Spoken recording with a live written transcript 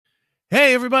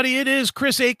Hey, everybody, it is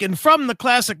Chris Aiken from the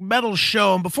Classic Metal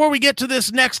Show. And before we get to this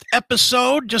next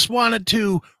episode, just wanted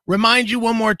to remind you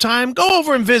one more time, go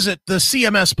over and visit the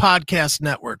CMS Podcast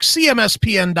Network.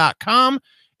 CMSPN.com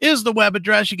is the web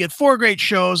address. You get 4 great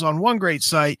shows on one great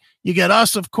site. You get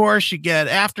us, of course. You get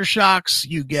Aftershocks.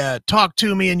 You get Talk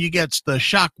to Me, and you get the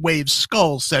Shockwave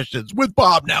Skull Sessions with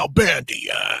Bob Now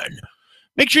Bandian.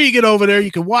 Make sure you get over there. You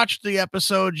can watch the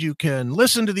episodes. You can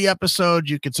listen to the episodes.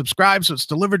 You can subscribe so it's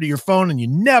delivered to your phone and you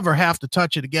never have to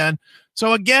touch it again.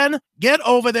 So again, get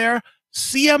over there,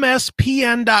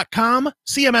 cmspn.com,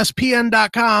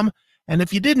 cmspn.com. And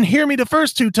if you didn't hear me the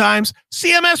first 2 times,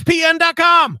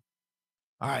 cmspn.com.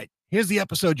 All right, here's the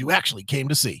episode you actually came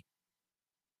to see.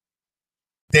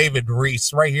 David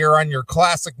Reese right here on your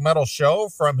Classic Metal Show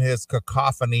from his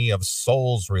Cacophony of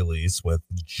Souls release with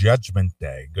Judgment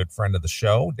Day. Good friend of the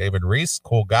show, David Reese,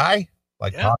 cool guy.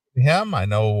 Talking to him. I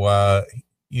know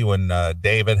you and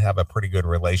David have a pretty good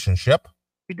relationship.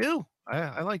 We do.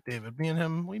 I like David. Me and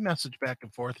him, we message back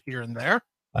and forth here and there.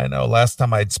 I know last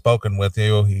time I'd spoken with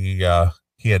you, he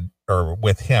had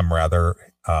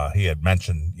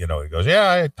mentioned, he goes, yeah,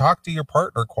 I talk to your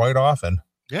partner quite often.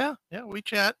 Yeah, we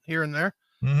chat here and there.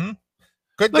 Mm-hmm.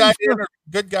 Good guy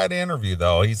to interview,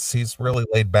 though. He's really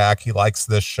laid back. He likes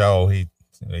this show. He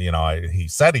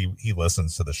said he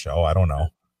listens to the show. I don't know.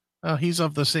 Oh, he's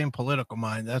of the same political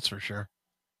mind, that's for sure.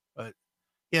 But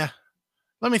yeah,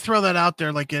 let me throw that out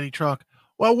there like Eddie Trunk.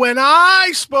 Well, when I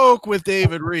spoke with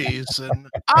David Reese and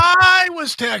I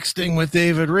was texting with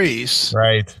David Reese,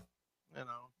 right?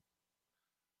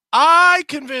 I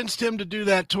convinced him to do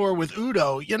that tour with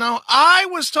Udo. I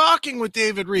was talking with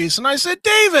David Reese and I said,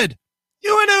 David,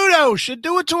 you and Udo should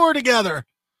do a tour together.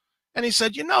 And he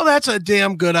said, that's a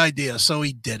damn good idea. So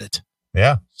he did it.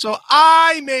 Yeah. So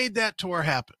I made that tour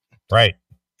happen. Right.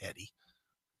 Eddie.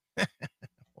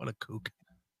 What a kook.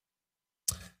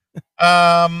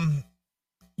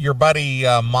 Your buddy,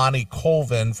 Monty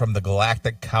Colvin from the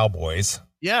Galactic Cowboys.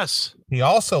 Yes. He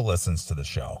also listens to the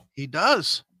show. He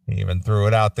does. He even threw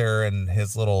it out there in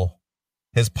his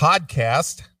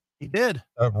podcast. He did.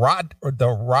 The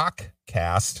Rock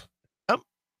Cast. Yep.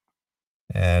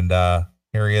 And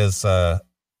here he is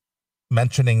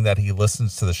mentioning that he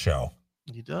listens to the show.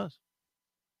 He does.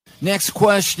 Next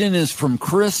question is from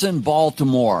Chris in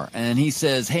Baltimore, and he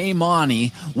says, hey, Monty,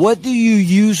 what do you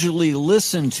usually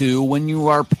listen to when you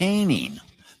are painting?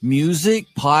 Music,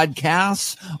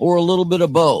 podcasts, or a little bit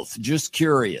of both? Just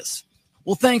curious.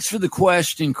 Well, thanks for the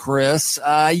question, Chris.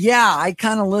 I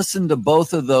kind of listen to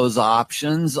both of those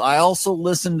options. I also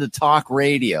listen to talk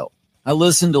radio. I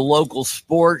listen to local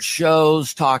sports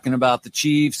shows talking about the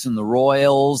Chiefs and the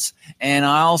Royals. And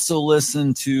I also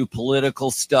listen to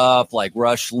political stuff like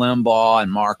Rush Limbaugh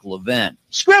and Mark Levin.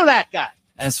 Screw that guy.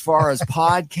 As far as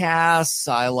podcasts,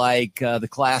 I like the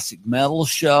Classic Metal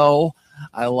Show.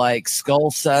 I like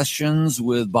Skull Sessions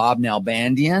with Bob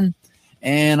Nalbandian.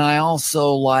 And I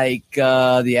also like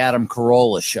the Adam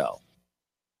Carolla Show.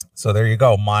 So there you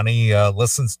go. Monty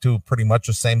listens to pretty much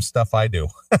the same stuff I do.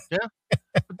 Yeah.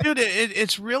 Dude,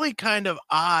 it's really kind of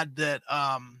odd that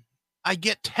I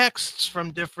get texts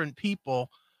from different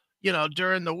people,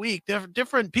 during the week,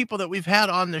 different people that we've had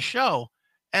on the show.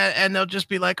 And they'll just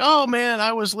be like, oh, man,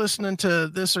 I was listening to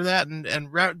this or that. And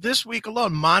this week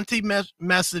alone, Monty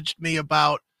messaged me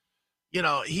about,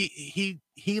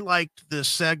 he liked this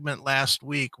segment last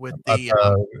week with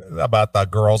about the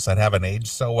girls that haven't aged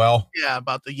so well. Yeah,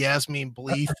 about the Yasmin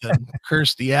Bleeth and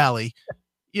Kirstie Alley,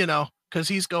 because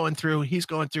he's going through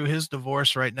his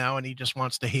divorce right now and he just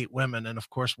wants to hate women. And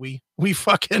of course we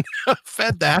fucking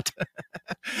fed that.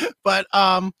 But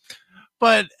and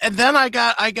then I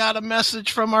got a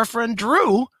message from our friend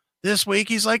Drew this week.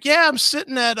 He's like, yeah, I'm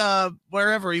sitting at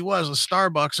wherever he was, a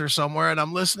Starbucks or somewhere, and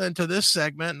I'm listening to this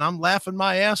segment and I'm laughing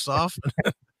my ass off.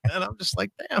 And I'm just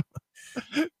like, damn,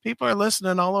 people are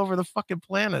listening all over the fucking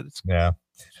planet. Yeah.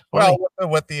 Well,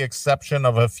 with the exception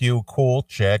of a few cool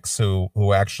chicks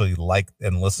who actually like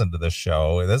and listen to the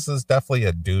show, this is definitely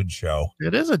a dude show.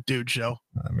 It is a dude show.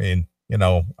 I mean,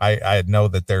 I know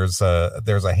that there's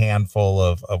a handful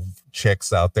of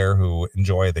chicks out there who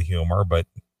enjoy the humor, but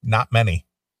not many.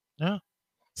 Yeah.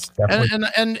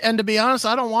 And to be honest,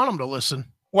 I don't want them to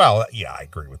listen. Well, yeah, I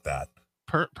agree with that.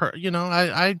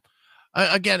 I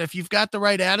again, if you've got the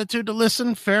right attitude to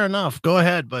listen, fair enough. Go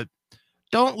ahead, but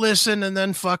don't listen and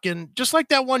then fucking, just like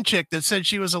that one chick that said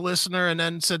she was a listener and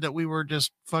then said that we were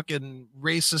just fucking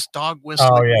racist dog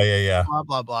whistling. Oh, yeah. Blah,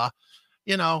 blah, blah.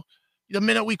 The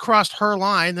minute we crossed her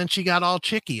line, then she got all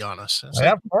chicky on us.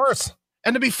 Yeah, of course.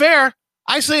 And to be fair,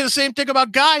 I say the same thing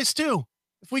about guys too.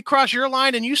 If we cross your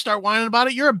line and you start whining about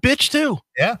it, you're a bitch too.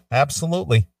 Yeah,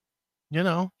 absolutely. You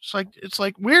know, it's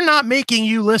like we're not making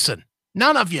you listen.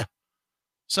 None of you.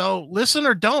 So listen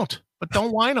or don't, but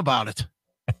don't whine about it.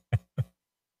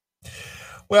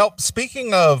 Well,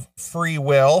 speaking of free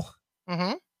will,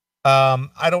 Mm-hmm.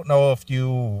 I don't know if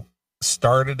you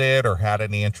started it or had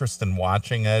any interest in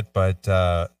watching it, but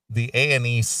the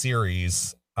A&E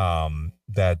series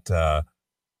that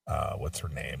what's her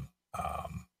name?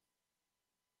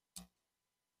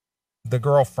 The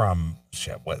girl from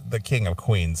the King of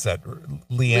Queens, that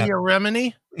Leah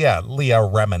Remini. Yeah, Leah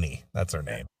Remini, that's her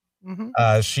name.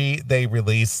 Mm-hmm. They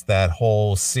released that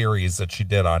whole series that she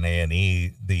did on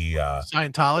A&E, the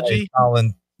Scientology.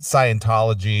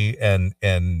 Scientology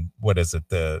and what is it,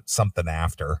 the something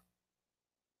after,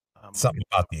 something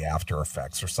about the after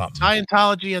effects or something.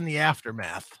 Scientology and the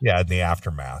aftermath. Yeah, in the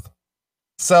aftermath.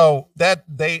 So that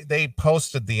they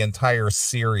posted the entire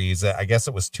series. I guess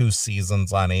it was 2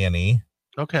 seasons on A&E.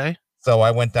 Okay. So I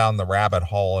went down the rabbit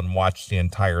hole and watched the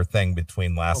entire thing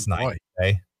between last night and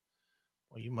today.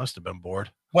 Well, you must have been bored.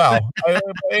 Well,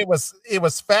 it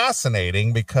was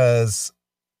fascinating because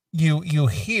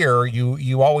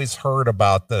you always heard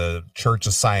about the Church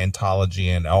of Scientology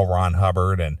and L. Ron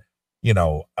Hubbard, and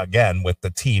again with the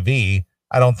TV.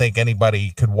 I don't think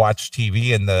anybody could watch TV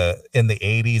in the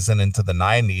 80s and into the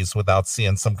 90s without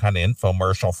seeing some kind of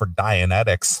infomercial for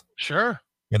Dianetics. Sure.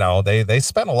 They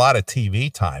spent a lot of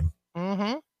TV time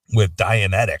with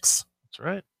Dianetics. That's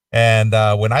right. And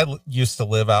when I used to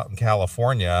live out in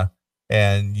California,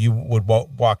 and you would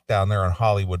walk down there on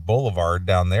Hollywood Boulevard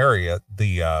down the area,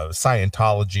 the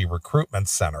Scientology Recruitment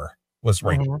Center was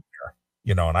right there,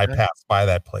 and I passed by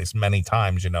that place many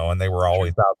times, and they were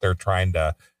always out there trying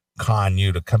to con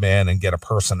you to come in and get a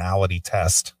personality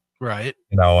test, right?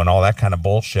 And all that kind of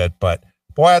bullshit. But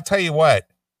boy, I'll tell you what,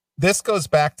 this goes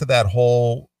back to that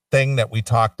whole thing that we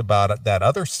talked about at that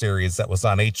other series that was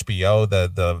on HBO,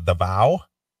 the Vow.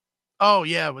 Oh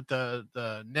yeah, with the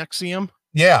Nexium.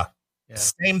 Yeah.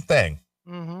 Same thing.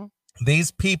 Mm-hmm.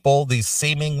 These people, these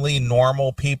seemingly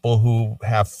normal people who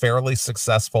have fairly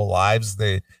successful lives,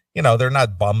 they're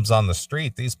not bums on the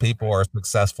street. These people are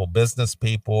successful business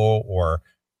people, or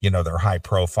they're high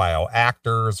profile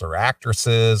actors or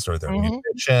actresses, or they're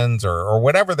musicians, or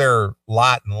whatever their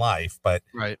lot in life. But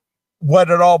what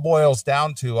it all boils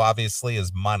down to, obviously,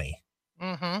 is money.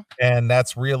 And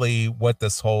that's really what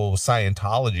this whole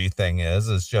Scientology thing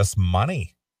is just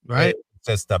money. Right. It's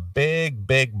just a big,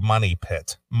 big money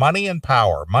pit. Money and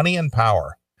power.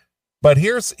 But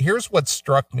here's what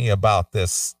struck me about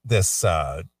this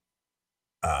Church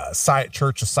of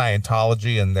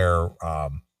Scientology and their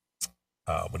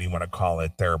what do you want to call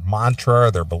it? Their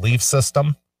mantra, their belief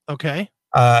system. Okay.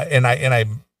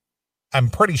 I'm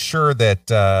pretty sure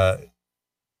that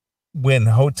when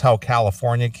Hotel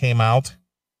California came out,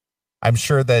 I'm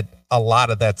sure that a lot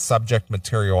of that subject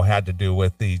material had to do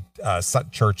with the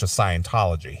Church of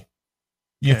Scientology.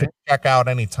 You can check out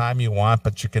anytime you want,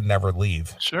 but you can never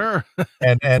leave. Sure.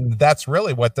 and that's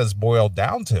really what this boiled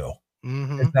down to.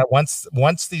 Is that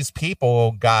once these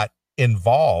people got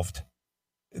involved,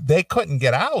 they couldn't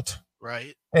get out.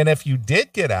 Right. And if you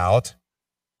did get out,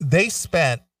 they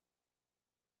spent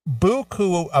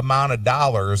buku amount of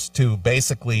dollars to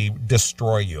basically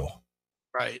destroy you.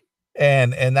 Right.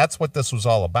 And that's what this was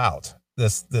all about.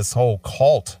 This whole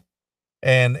cult.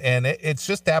 And it's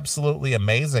just absolutely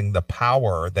amazing the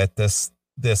power that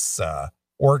this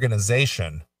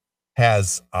organization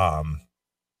has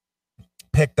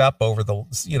picked up over the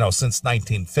since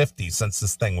 1950, since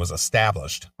this thing was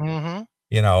established.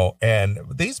 And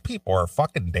these people are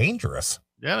fucking dangerous.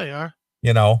 Yeah, they are.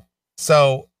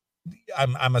 So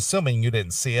I'm assuming you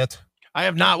didn't see it. I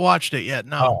have not watched it yet.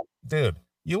 No. Oh, dude,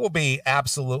 you will be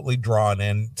absolutely drawn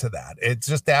into that. It's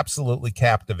just absolutely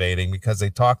captivating because they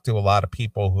talk to a lot of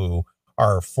people who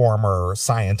are former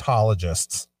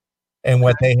Scientologists and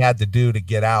what they had to do to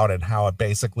get out and how it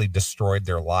basically destroyed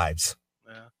their lives.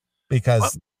 Yeah.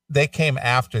 Because they came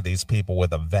after these people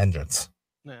with a vengeance.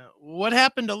 Yeah. What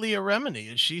happened to Leah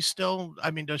Remini? Is she still,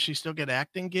 does she still get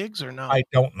acting gigs or no? I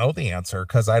don't know the answer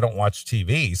because I don't watch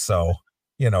TV. So,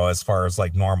 as far as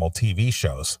like normal TV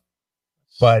shows.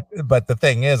 But the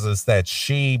thing is that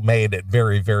she made it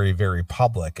very, very, very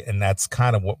public. And that's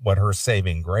kind of what her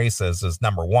saving grace is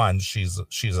number one, she's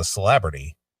a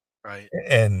celebrity. Right.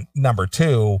 And number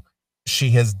two,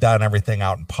 she has done everything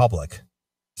out in public.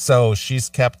 So she's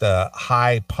kept a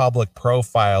high public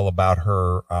profile about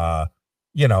her,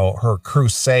 her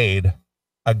crusade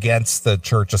against the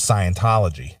Church of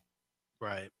Scientology.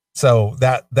 Right. So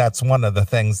that's one of the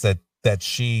things that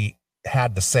she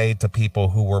had to say to people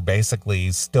who were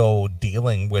basically still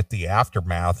dealing with the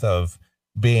aftermath of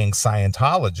being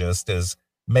Scientologist is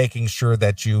making sure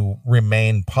that you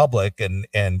remain public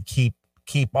and keep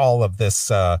all of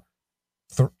this,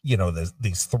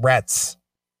 these threats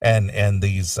and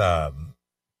these, what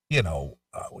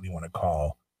do you want to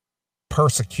call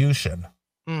persecution?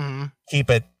 Mm-hmm.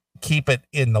 Keep it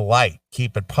in the light,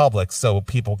 keep it public so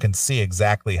people can see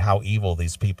exactly how evil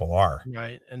these people are.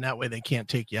 Right. And that way they can't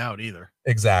take you out either.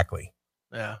 Exactly.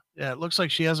 Yeah. Yeah. It looks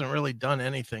like she hasn't really done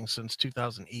anything since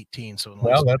 2018. So,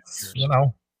 well, that's,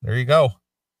 there you go.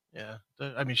 Yeah.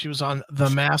 I mean, she was on The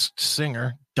Masked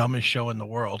Singer, dumbest show in the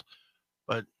world.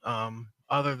 But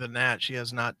other than that, she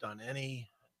has not done any,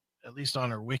 at least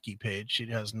on her wiki page, she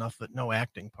has no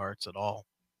acting parts at all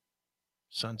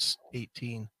since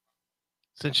 18.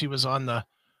 Since she was on the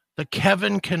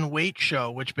Kevin Can Wait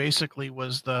show, which basically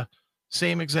was the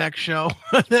same exact show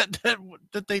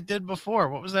that they did before.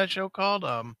 What was that show called?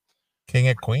 King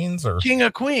of Queens or King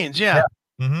of Queens, yeah.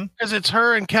 Mm-hmm. Because it's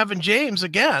her and Kevin James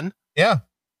again. Yeah.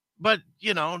 But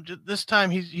this time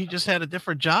he just had a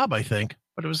different job, I think.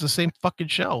 But it was the same fucking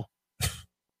show.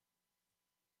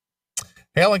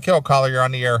 Hail and Kill, caller, you're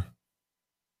on the air.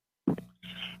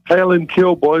 Hail and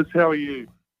Kill, boys. How are you?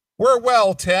 We're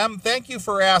well, Tim. Thank you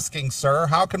for asking, sir.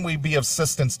 How can we be of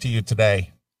assistance to you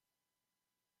today?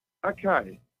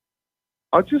 Okay.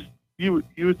 You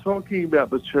were talking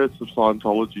about the Church of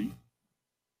Scientology.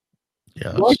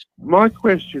 Yes. My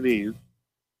question is,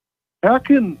 how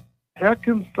can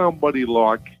somebody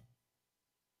like,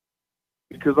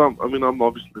 because I'm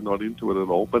obviously not into it at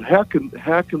all, but how can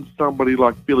somebody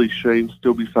like Billy Sheen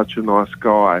still be such a nice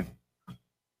guy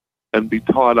and be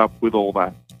tied up with all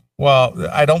that? Well,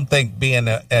 I don't think being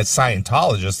a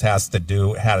Scientologist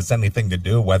has anything to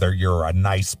do whether you're a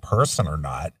nice person or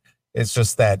not. It's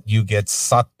just that you get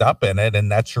sucked up in it,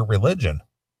 and that's your religion.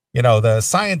 The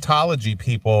Scientology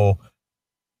people,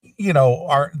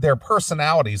 their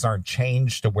personalities aren't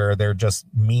changed to where they're just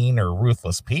mean or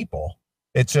ruthless people.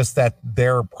 It's just that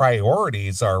their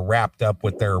priorities are wrapped up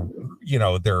with their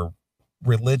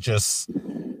religious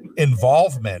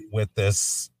involvement with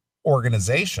this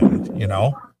organization,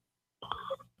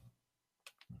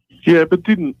 Yeah, but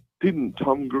didn't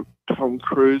Tom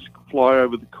Cruise fly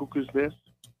over the cuckoo's nest?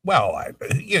 Well,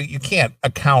 you can't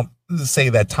say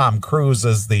that Tom Cruise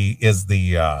is the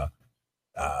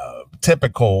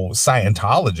typical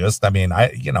Scientologist. I mean,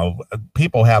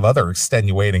 people have other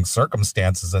extenuating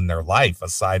circumstances in their life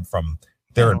aside from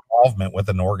their involvement with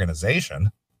an organization.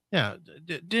 Yeah.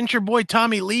 Didn't your boy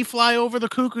Tommy Lee fly over the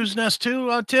cuckoo's nest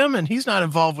too, Tim? And he's not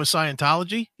involved with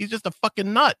Scientology. He's just a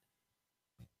fucking nut.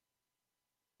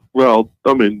 Well,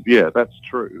 I mean, yeah, that's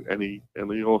true. And he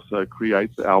also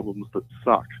creates albums that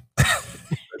suck.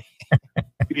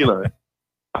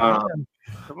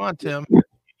 Come on, Tim.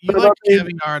 You like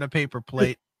caviar on a paper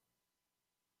plate.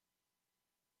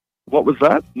 What was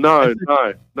that? No.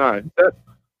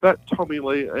 That Tommy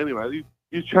Lee, anyway,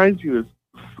 you're changing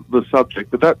the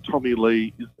subject, but that Tommy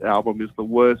Lee album is the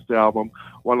worst album,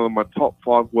 one of my top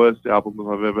 5 worst albums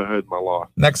I've ever heard in my life.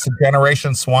 Next to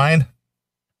Generation Swine?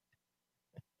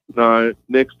 No,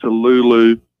 next to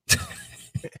Lulu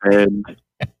and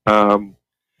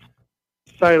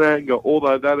Saint Anger,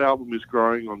 although that album is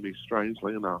growing on me,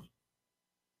 strangely enough.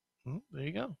 There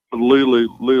you go. But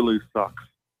Lulu sucks.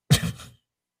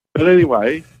 But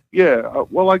anyway, yeah,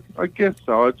 well, I guess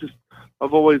so.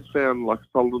 I've always found like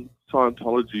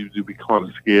Scientology to be kind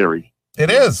of scary.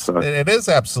 It is. So. It is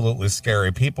absolutely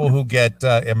scary. People who get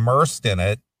immersed in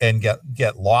it and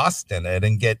get lost in it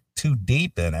and get too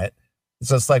deep in it. It's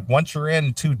just like once you're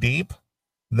in too deep,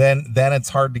 then it's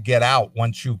hard to get out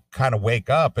once you kind of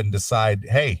wake up and decide,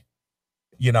 hey,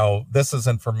 this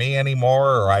isn't for me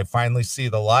anymore, or I finally see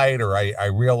the light, or I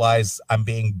realize I'm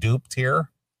being duped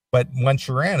here. But once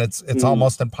you're in, it's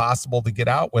almost impossible to get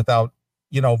out without,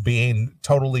 being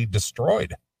totally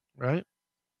destroyed. Right.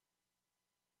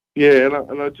 Yeah.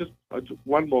 And I just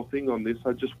one more thing on this.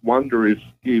 I just wonder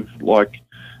if like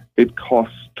it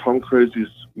costs Tom Cruise's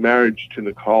marriage to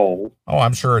Nicole. Oh,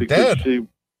 I'm sure it did.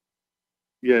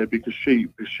 Because she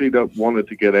wanted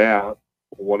to get out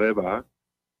or whatever.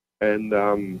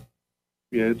 And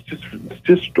it's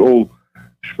just all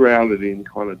shrouded in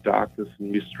kind of darkness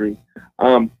and mystery.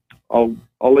 I'll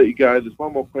let you go. There's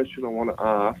one more question I want to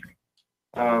ask.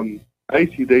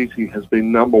 AC/DC has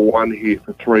been number 1 here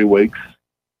for 3 weeks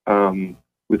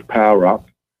with Power Up.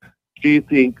 Do you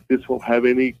think this will have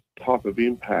any type of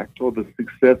impact, or the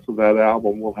success of that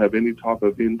album will have any type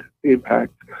of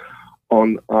impact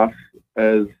on us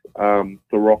as the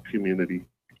rock community?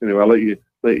 Anyway, I'll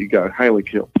let you go. Hail and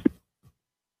Kill.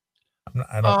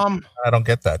 I don't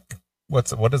get that.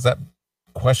 What is that?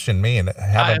 question me and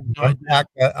have an impact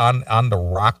on the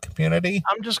rock community?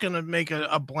 I'm just going to make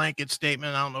a blanket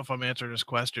statement. I don't know if I'm answering this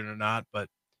question or not, but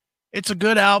it's a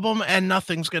good album and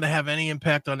nothing's going to have any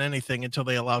impact on anything until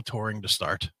they allow touring to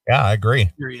start. Yeah, I agree.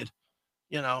 Period.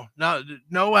 You know,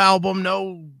 no album,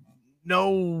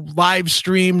 no live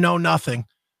stream, no nothing.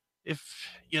 If,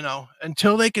 you know,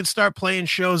 until they can start playing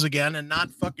shows again and not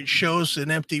fucking shows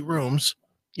in empty rooms,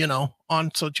 you know,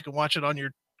 on so that you can watch it on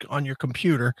your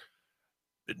computer,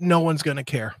 no one's going to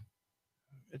care.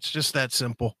 It's just that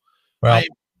simple. Well,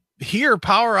 here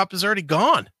Power Up is already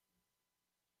gone.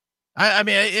 I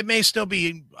mean, it may still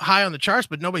be high on the charts,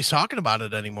 but nobody's talking about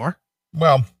it anymore.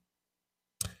 Well,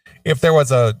 if there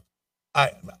was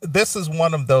this is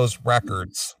one of those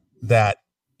records that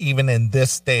even in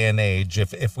this day and age,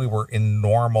 if we were in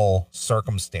normal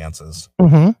circumstances,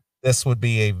 this would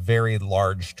be a very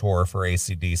large tour for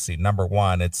AC/DC. Number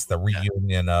one, it's the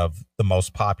reunion of the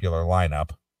most popular lineup.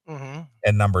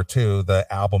 And number two, the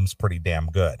album's pretty damn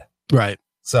good. Right.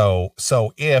 So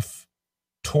if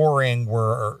touring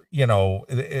were, you know,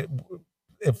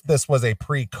 if this was a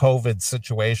pre-COVID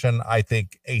situation, I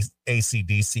think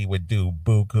AC/DC would do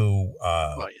buku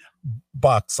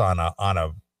bucks on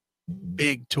a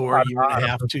big tour, year and a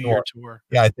half, 2-year tour.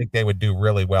 Yeah, I think they would do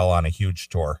really well on a huge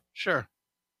tour. Sure.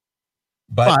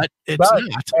 But it's not.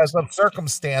 As of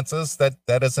circumstances,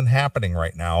 that isn't happening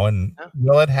right now. And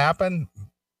will it happen?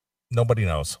 Nobody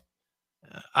knows.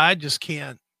 I just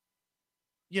can't.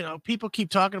 You know, people keep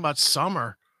talking about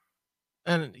summer,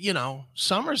 and you know,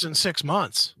 summer's in 6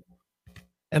 months.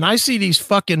 And I see these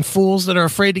fucking fools that are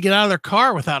afraid to get out of their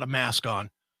car without a mask on.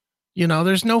 You know,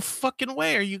 there's no fucking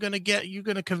way you're going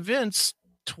to convince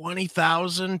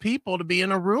 20,000 people to be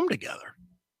in a room together,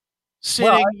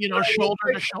 sitting,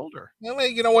 shoulder to shoulder.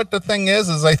 You know what the thing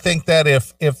is I think that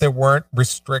if there weren't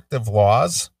restrictive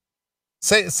laws,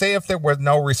 say if there were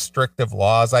no restrictive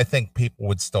laws, I think people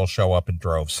would still show up in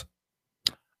droves.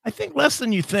 I think less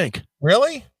than you think.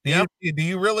 Really? Do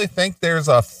you really think there's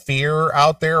a fear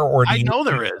out there, or I know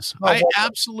there is. I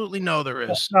absolutely know there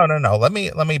is. No. Let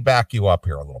me back you up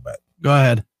here a little bit. Go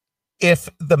ahead. If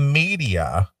the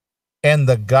media and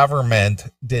the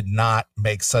government did not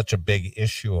make such a big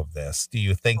issue of this, do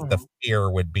you think the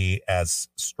fear would be as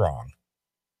strong?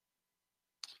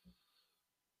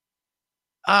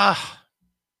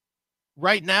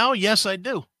 Right now, yes, I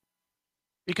do.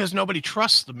 Because nobody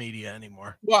trusts the media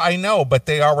anymore. Well, I know, but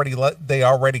they already let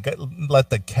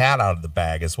the cat out of the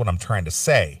bag is what I'm trying to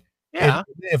say. Yeah.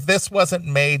 If this wasn't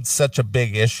made such a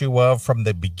big issue of from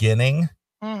the beginning,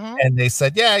 and they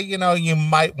said, yeah, you know, you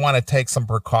might want to take some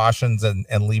precautions and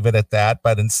leave it at that,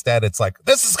 but instead it's like,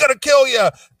 this is going to kill you.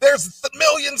 There's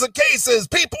millions of cases.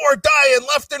 People are dying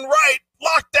left and right.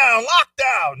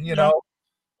 Lockdown, you know,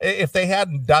 if they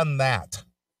hadn't done that.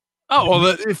 Oh,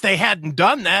 well, if they hadn't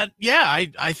done that, yeah,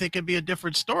 I think it'd be a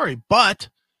different story. But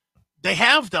they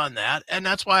have done that, and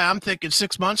that's why I'm thinking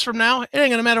 6 months from now, it ain't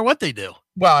going to matter what they do.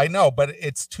 Well, I know, but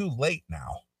it's too late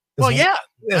now. Well, yeah,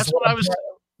 that's what I'm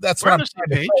trying to say.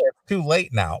 It's too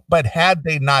late now. But had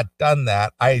they not done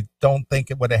that, I don't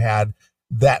think it would have had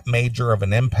that major of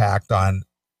an impact on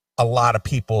a lot of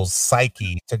people's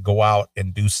psyche to go out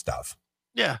and do stuff.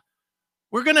 Yeah.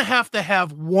 We're going to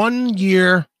have 1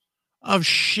 year of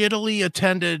shittily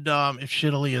attended, if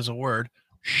shittily is a word,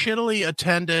 shittily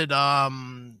attended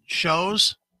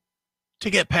shows to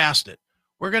get past it.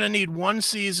 We're going to need 1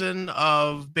 season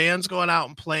of bands going out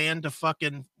and playing to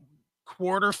fucking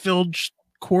quarter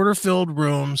filled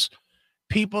rooms,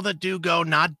 people that do go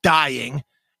not dying,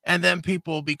 and then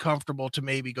people will be comfortable to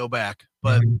maybe go back.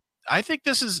 But I think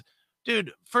this is,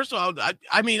 dude, first of all,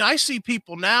 I mean, I see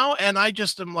people now and I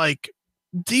just am like,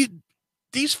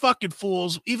 these fucking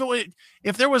fools, even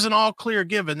if there was an all clear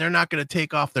given, they're not going to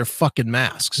take off their fucking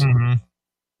masks.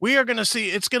 We are going to see,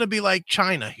 it's going to be like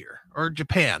China here or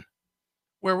Japan,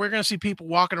 where we're going to see people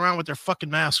walking around with their fucking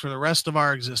masks for the rest of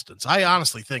our existence. I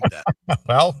honestly think that.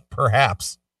 Well,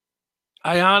 perhaps.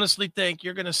 I honestly think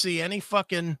you're going to see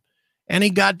any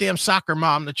goddamn soccer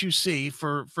mom that you see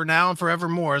for now and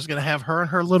forevermore is going to have her and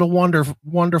her little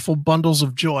wonderful bundles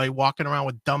of joy walking around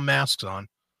with dumb masks on.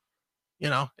 You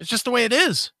know, it's just the way it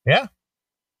is. Yeah.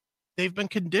 They've been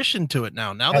conditioned to it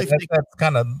now. Now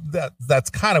that's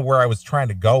kind of where I was trying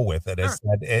to go with it, is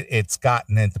that it's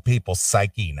gotten into people's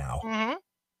psyche now,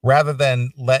 rather than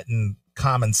letting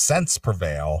common sense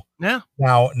prevail. Yeah.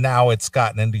 Now it's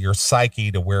gotten into your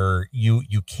psyche to where you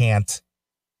can't,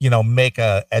 make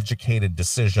a educated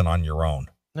decision on your own.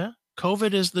 Yeah.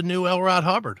 COVID is the new L. Rod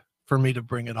Hubbard, for me to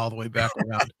bring it all the way back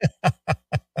around.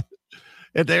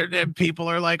 And people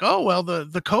are like, oh, well, the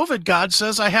COVID God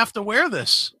says I have to wear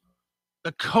this.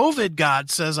 The COVID god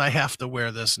says I have to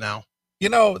wear this now. You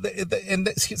know,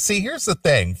 see, here's the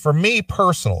thing. For me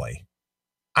personally,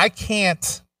 I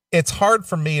can't, it's hard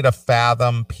for me to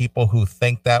fathom people who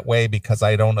think that way because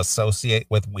I don't associate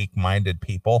with weak-minded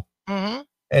people. Mm-hmm.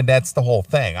 And that's the whole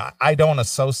thing. I don't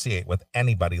associate with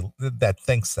anybody that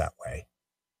thinks that way.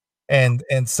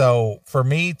 And so for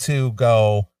me to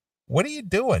go, what are you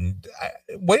doing?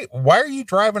 Wait, why are you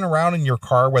driving around in your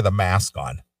car with a mask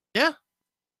on? Yeah.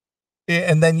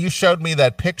 And then you showed me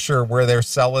that picture where they're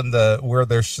selling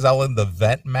the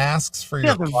vent masks for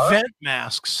your car. Vent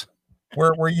masks.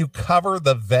 Where you cover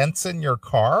the vents in your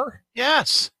car?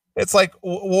 Yes. It's like,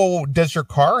 well, does your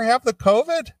car have the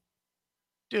COVID?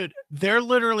 Dude, they're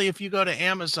literally, if you go to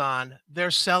Amazon,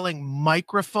 they're selling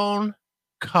microphone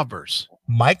covers.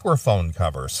 Microphone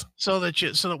covers. So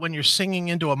that when you're singing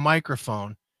into a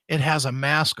microphone, it has a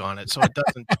mask on it so it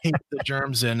doesn't take the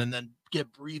germs in and then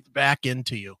get breathed back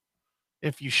into you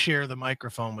if you share the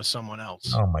microphone with someone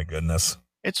else. Oh my goodness.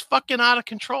 It's fucking out of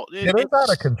control. It is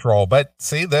out of control, but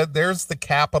see that there's the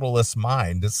capitalist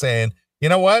mind is saying, you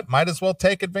know what, might as well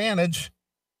take advantage.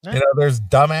 Yeah. You know, there's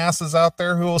dumbasses out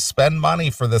there who will spend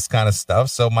money for this kind of stuff,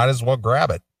 so might as well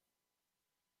grab it.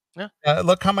 Yeah.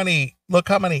 Look how many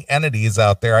entities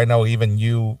out there. I know even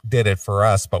you did it for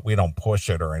us, but we don't push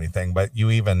it or anything. But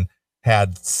you even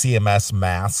had CMS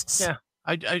masks. Yeah,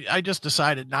 I just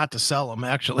decided not to sell them.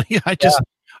 Actually,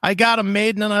 I got them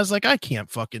made, and then I was like, I can't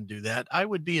fucking do that. I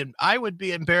would be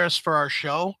embarrassed for our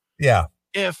show. Yeah.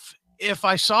 If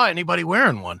I saw anybody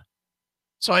wearing one,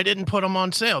 so I didn't put them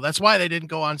on sale. That's why they didn't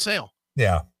go on sale.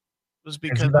 Yeah. It was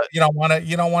because you don't want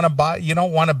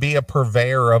to be a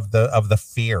purveyor of the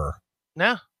fear.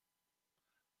 Yeah.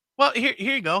 Well, here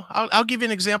you go. I'll give you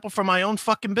an example from my own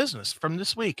fucking business from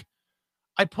this week.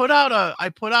 I put out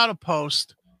a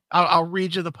post. I'll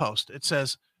read you the post. It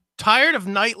says, tired of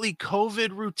the nightly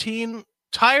COVID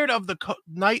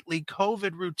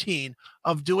routine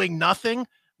of doing nothing.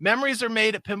 Memories are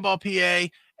made at Pinball PA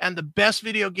and the best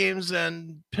video games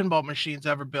and pinball machines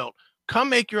ever built. Come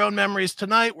make your own memories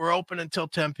tonight. We're open until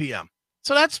 10 p.m.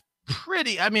 So that's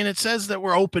pretty. I mean, it says that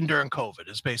we're open during COVID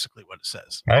is basically what it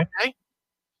says. Okay.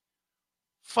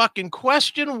 Fucking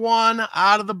question 1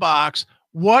 out of the box.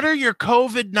 What are your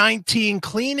COVID-19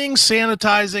 cleaning,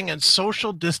 sanitizing, and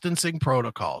social distancing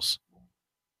protocols?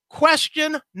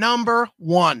 Question number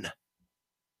 1.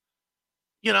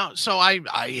 You know, so I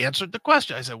answered the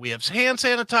question. I said, we have hand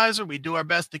sanitizer. We do our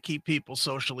best to keep people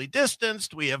socially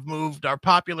distanced. We have moved our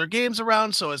popular games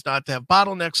around so as not to have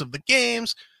bottlenecks of the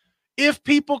games. If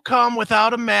people come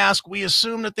without a mask, we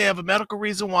assume that they have a medical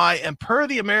reason why. And per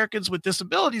the Americans with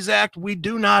Disabilities Act, we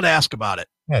do not ask about it.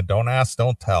 Yeah, don't ask,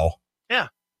 don't tell. Yeah.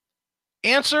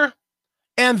 Answer.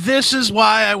 And this is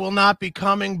why I will not be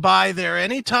coming by there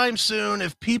anytime soon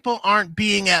if people aren't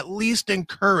being at least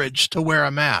encouraged to wear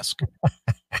a mask.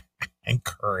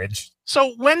 Encouraged.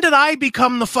 So when did I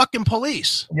become the fucking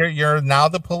police? You're now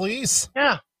the police.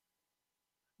 Yeah.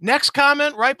 Next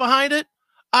comment right behind it.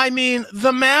 I mean,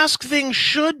 the mask thing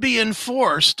should be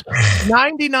enforced.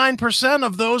 99%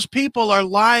 of those people are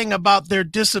lying about their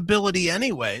disability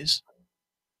anyways.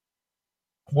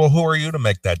 Well, who are you to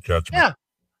make that judgment? Yeah.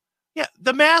 Yeah,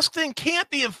 the mask thing can't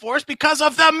be enforced because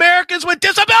of the Americans with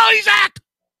Disabilities Act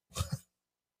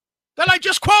that I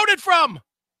just quoted from.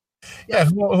 Yeah,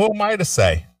 who am I to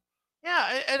say?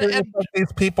 Yeah, and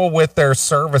these people with their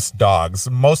service dogs,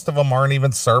 most of them aren't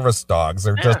even service dogs.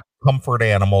 They're just comfort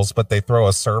animals, but they throw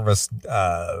a service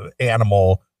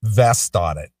animal vest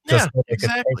on it. Just so they can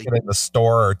take it in the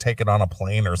store or take it on a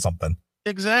plane or something.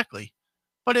 Exactly.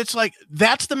 But it's like,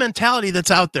 that's the mentality that's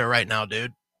out there right now,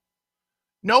 dude.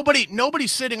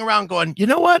 Nobody's sitting around going, you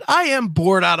know what? I am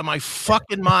bored out of my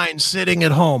fucking mind sitting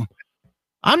at home.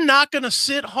 I'm not going to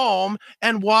sit home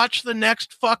and watch the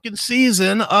next fucking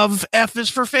season of F is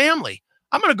for Family.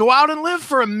 I'm going to go out and live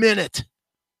for a minute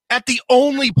at the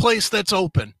only place that's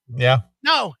open. Yeah.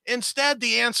 No, instead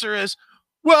the answer is,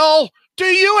 well, do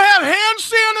you have hand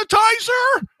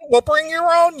sanitizer? Well, bring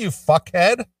your own, you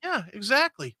fuckhead. Yeah,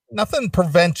 exactly. Nothing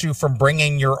prevents you from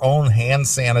bringing your own hand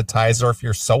sanitizer if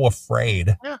you're so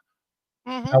afraid. Yeah.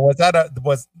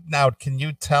 Mm-hmm. Now, can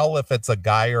you tell if it's a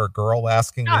guy or a girl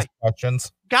asking these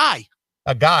questions? Guy.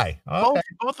 A guy. Okay.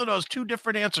 Both of those, 2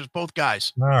 different answers, both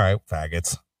guys. All right,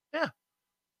 faggots. Yeah.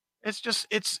 It's just,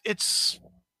 it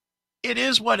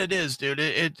is what it is, dude.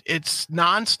 It's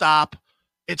nonstop.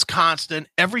 It's constant.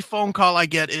 Every phone call I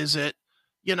get is it.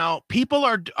 You know, people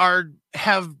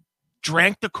have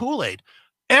drank the Kool-Aid.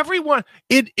 Everyone,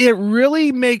 it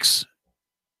really makes,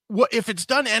 if it's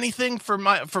done anything for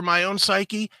my own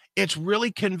psyche, it's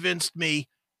really convinced me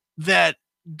that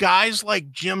guys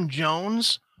like Jim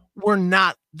Jones were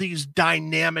not these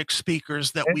dynamic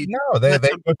speakers that we no, they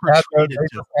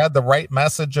just had the right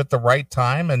message at the right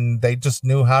time, and they just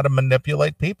knew how to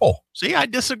manipulate people. See, I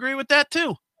disagree with that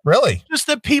too. Really? Just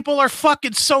that people are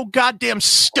fucking so goddamn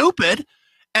stupid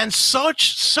and so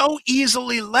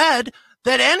easily led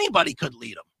that anybody could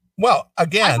lead them. Well,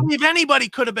 again, I believe anybody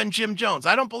could have been Jim Jones.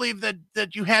 I don't believe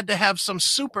that you had to have some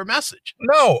super message.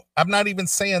 No, I'm not even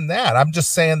saying that. I'm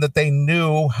just saying that they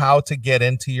knew how to get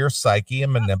into your psyche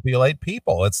and manipulate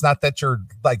people. It's not that you're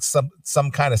like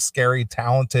some kind of scary,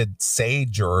 talented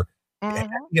sage or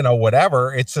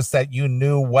whatever. It's just that you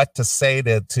knew what to say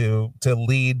to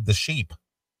lead the sheep.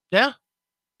 Yeah,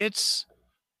 it's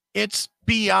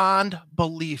beyond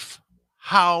belief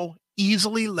how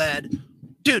easily led.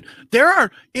 Dude,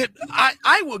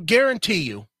 I will guarantee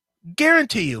you,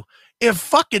 if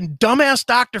fucking dumbass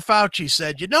Dr. Fauci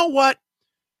said, you know what?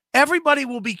 Everybody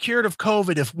will be cured of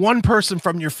COVID if one person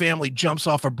from your family jumps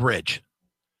off a bridge.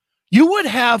 You would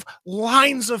have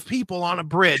lines of people on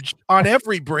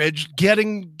every bridge,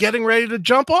 getting ready to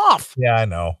jump off. Yeah, I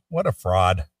know. What a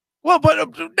fraud. Well, but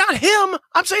not him.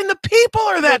 I'm saying the people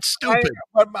are that stupid.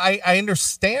 I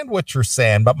understand what you're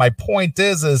saying, but my point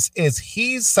is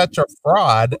he's such a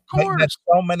fraud that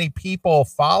so many people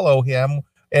follow him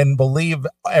and believe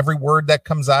every word that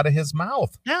comes out of his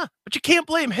mouth. Yeah, but you can't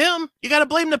blame him. You got to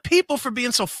blame the people for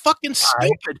being so fucking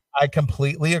stupid. I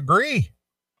completely agree.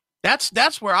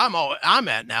 That's where I'm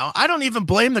at now. I don't even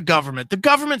blame the government. The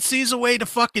government sees a way to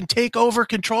fucking take over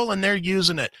control and they're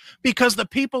using it because the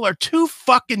people are too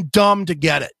fucking dumb to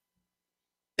get it.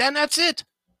 And that's it.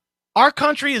 Our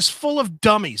country is full of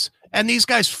dummies and these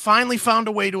guys finally found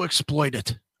a way to exploit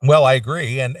it. Well, I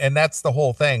agree. And that's the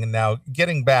whole thing. And now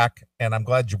getting back, and I'm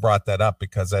glad you brought that up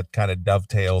because that kind of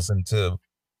dovetails into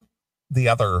the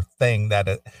other thing that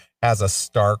it has a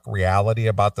stark reality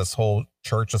about this whole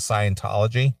Church of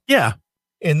Scientology. Yeah.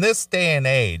 In this day and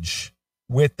age,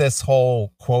 with this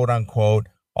whole quote unquote,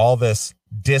 all this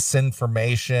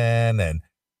disinformation and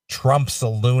Trump's a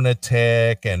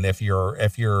lunatic. And if you're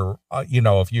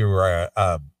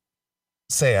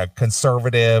say a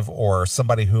conservative or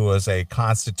somebody who is a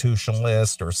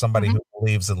constitutionalist or somebody who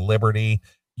believes in liberty,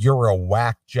 you're a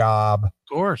whack job. Of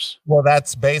course. Well,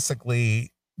 that's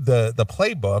basically the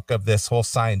playbook of this whole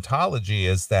Scientology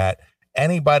is that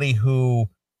anybody who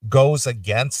goes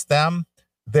against them,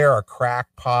 they're a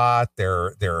crackpot,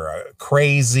 they're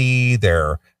crazy,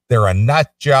 they're a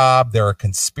nut job, they're a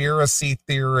conspiracy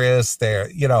theorist,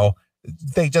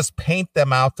 they just paint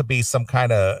them out to be some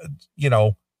kind of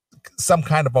a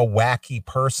wacky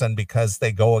person because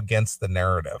they go against the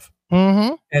narrative.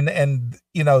 Mm-hmm. And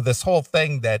this whole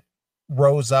thing that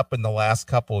rose up in the last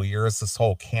couple of years, this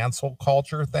whole cancel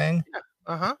culture thing. Yeah.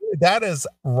 Uh-huh. That is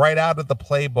right out of the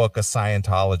playbook of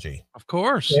Scientology. Of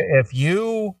course. If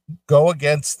you go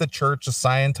against the Church of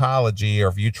Scientology or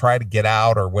if you try to get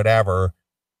out or whatever,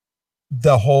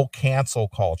 the whole cancel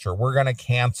culture, we're going to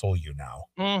cancel you now.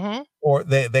 Mm-hmm. Or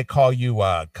they call you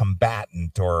a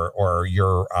combatant or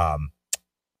you're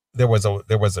there was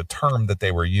a term that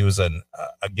they were using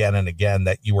again and again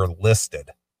that you were listed.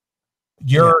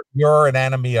 You're an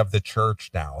enemy of the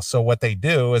church now. So what they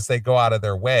do is they go out of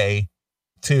their way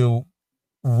to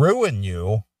ruin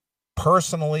you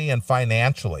personally and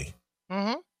financially.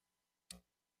 Mm-hmm.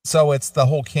 So it's the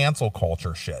whole cancel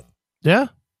culture shit. Yeah.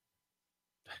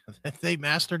 They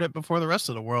mastered it before the rest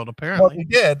of the world, apparently. Well, they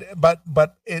did, but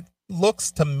it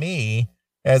looks to me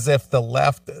as if the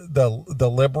left,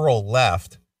 the liberal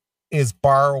left, is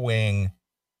borrowing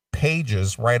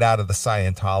pages right out of the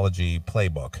Scientology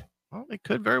playbook. Well, it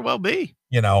could very well be.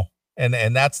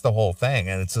 And that's the whole thing.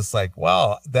 And it's just like,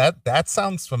 well, that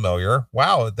sounds familiar.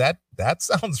 Wow, that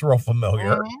sounds real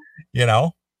familiar,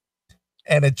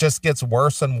 and it just gets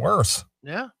worse and worse.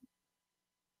 Yeah,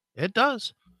 it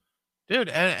does, dude.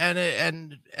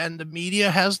 And the media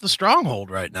has the stronghold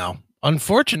right now.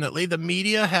 Unfortunately, the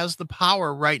media has the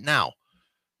power right now.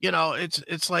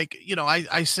 It's like,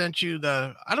 I sent you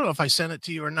I don't know if I sent it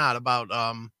to you or not about,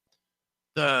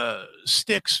 the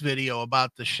Styx video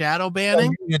about the shadow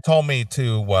banning. You told me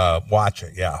to watch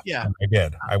it. Yeah, I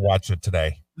did. I watched it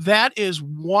today. That is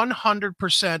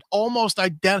 100% almost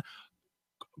identical.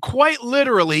 Quite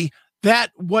literally,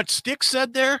 that what Styx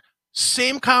said there,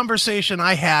 same conversation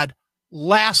I had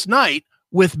last night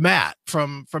with Matt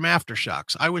from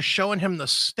Aftershocks. I was showing him the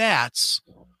stats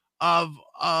of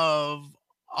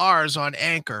ours on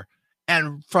Anchor,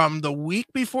 and from the week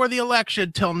before the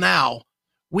election till now,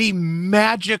 we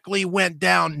magically went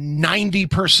down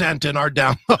 90% in our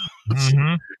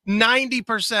downloads.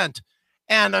 90%.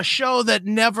 And a show that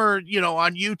never,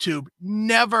 on YouTube,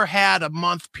 never had a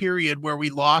month period where we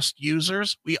lost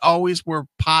users. We always were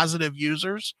positive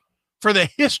users. For the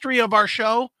history of our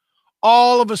show,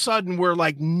 all of a sudden we're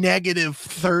like negative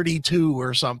 32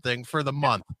 or something for the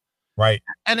month. Right.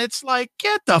 And it's like,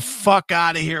 get the fuck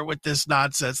out of here with this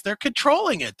nonsense. They're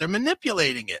controlling it. They're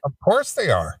manipulating it. Of course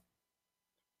they are.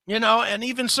 And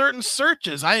even certain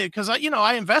searches, I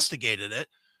investigated it.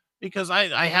 Because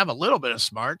I have a little bit of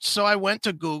smarts. So I went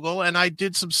to Google and I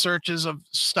did some searches of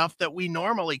stuff that we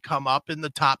normally come up in the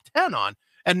top 10 on.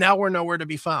 And now we're nowhere to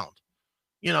be found.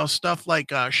 Stuff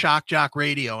like Shock Jock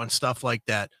Radio and stuff like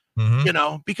that.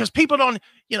 Because people don't,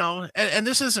 and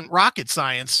this isn't rocket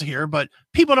science here, but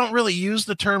people don't really use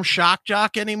the term shock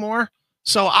jock anymore.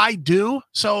 So I do.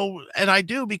 And I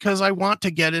do because I want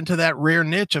to get into that rare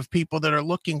niche of people that are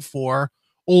looking for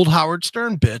old Howard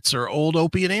Stern bits or old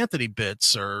Opie and Anthony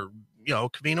bits or,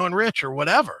 Covino and Rich or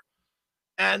whatever.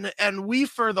 And we,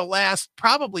 for the last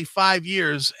probably 5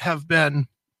 years, have been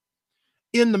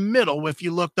in the middle. If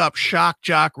you looked up Shock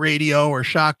Jock Radio or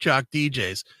Shock Jock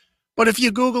DJs, but if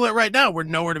you Google it right now, we're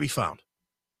nowhere to be found.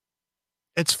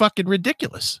 It's fucking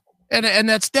ridiculous. And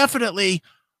that's definitely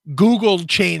Google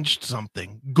changed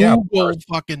something. Google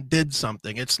fucking did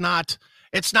something. It's not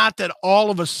that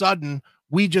all of a sudden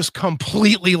we just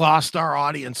completely lost our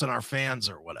audience and our fans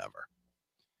or whatever,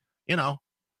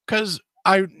 because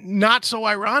not so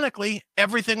ironically,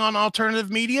 everything on alternative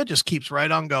media just keeps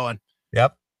right on going.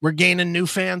 Yep. We're gaining new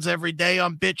fans every day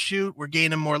on BitChute. We're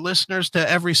gaining more listeners to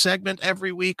every segment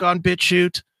every week on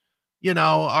BitChute.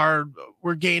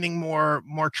 We're gaining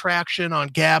more traction on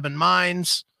Gab and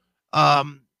Minds. But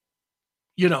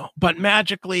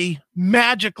magically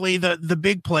the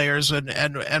big players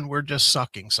and we're just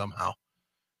sucking somehow.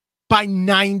 By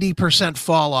 90%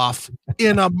 fall off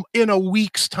in a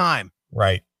week's time.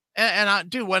 Right. And I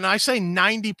do, when I say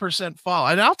 90% fall,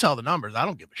 and I'll tell the numbers, I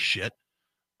don't give a shit.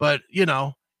 But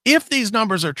if these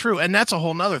numbers are true, and that's a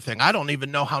whole nother thing, I don't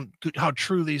even know how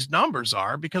true these numbers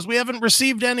are because we haven't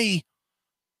received any,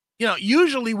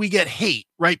 usually we get hate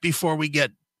right before we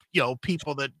get,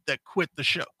 people that quit the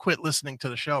show, quit listening to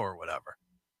the show or whatever.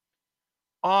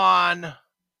 On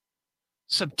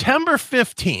September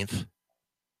 15th,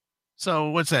 so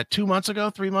what's that? 2 months ago,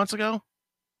 3 months ago,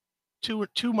 2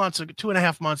 months ago,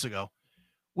 2.5 months ago,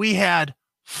 we had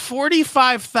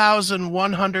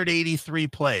 45,183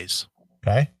 plays.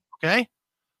 Okay.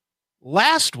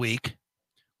 Last week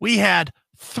we had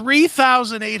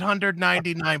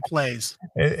 3,899 plays.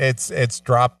 It's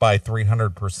dropped by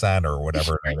 300% or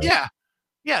whatever. Yeah.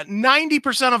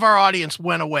 90% of our audience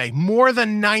went away. More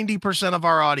than 90% of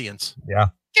our audience. Yeah.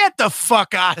 Get the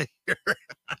fuck out of here.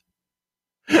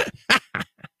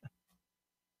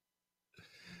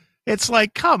 It's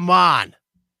like, come on,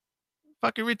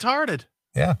 fucking retarded.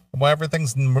 Yeah. Well,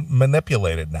 everything's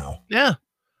manipulated now. Yeah.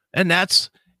 And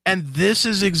this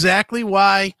is exactly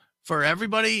why for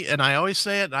everybody. And I always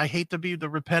say it, and I hate to be the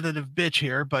repetitive bitch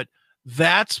here, but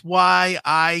that's why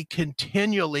I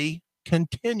continually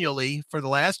for the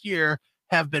last year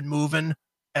have been moving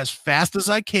as fast as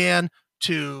I can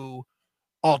to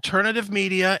alternative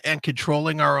media and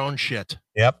controlling our own shit.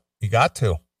 Yep. You got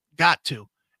to.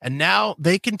 And now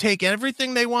they can take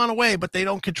everything they want away, but they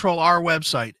don't control our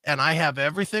website. And I have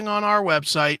everything on our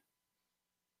website,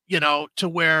 to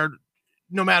where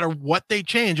no matter what they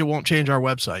change, it won't change our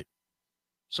website.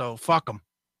 So fuck them,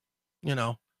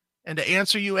 And to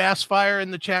answer you, Assfire, in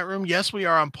the chat room, yes, we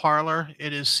are on Parler.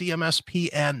 It is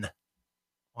CMSPN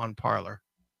on Parler.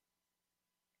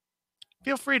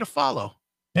 Feel free to follow.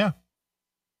 Yeah.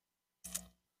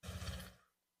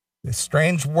 The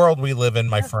strange world we live in,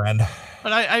 my friend.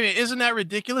 But I mean, isn't that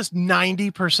ridiculous?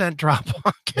 90% drop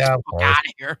off. Yeah, of out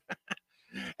of here.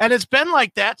 And it's been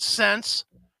like that since.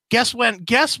 Guess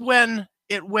when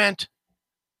it went.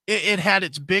 It had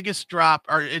its biggest drop,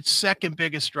 or its second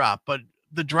biggest drop, but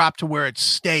the drop to where it's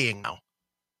staying now.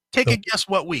 Take a guess.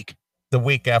 What week? The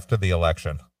week after the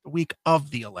election. The week of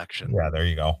the election. Yeah, there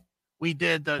you go. We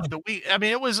did the week. I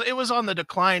mean, it was on the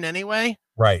decline anyway.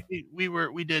 Right.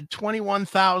 We did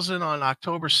 21,000 on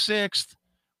October 6th.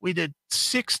 We did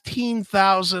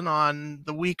 16,000 on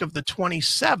the week of the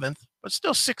 27th, but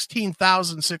still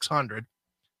 16,600.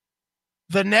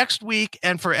 The next week,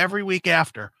 and for every week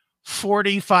after,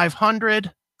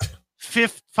 4,500,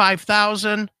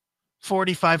 5,000,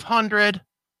 4,500,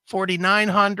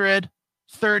 4,900,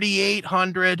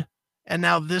 3,800, and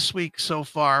now this week so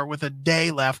far, with a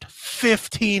day left,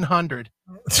 1,500.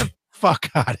 Fuck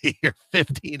out of here.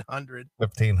 1,500.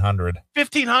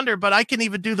 1,500, but I can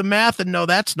even do the math and know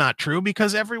that's not true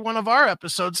because every one of our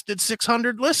episodes did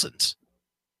 600 listens.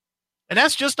 And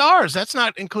that's just ours. That's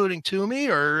not including Toomey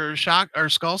or Shock or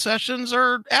Skull Sessions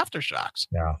or Aftershocks.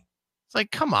 Yeah. It's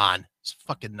like, come on. It's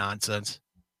fucking nonsense.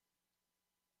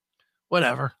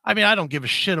 Whatever. I mean, I don't give a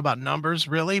shit about numbers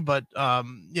really, but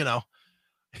you know,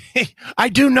 I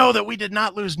do know that we did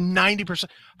not lose 90%.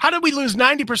 How did we lose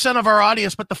 90% of our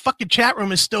audience, but the fucking chat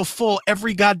room is still full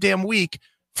every goddamn week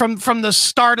from the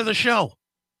start of the show?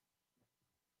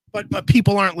 But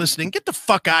people aren't listening. Get the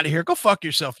fuck out of here. Go fuck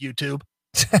yourself, YouTube.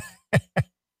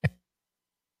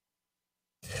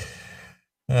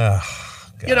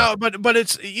 You know, but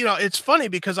it's, you know, it's funny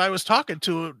because I was talking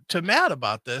to Matt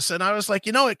about this, and I was like,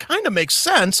 you know, it kind of makes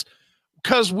sense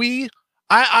because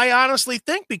I honestly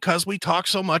think because we talk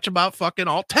so much about fucking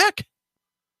alt tech.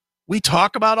 We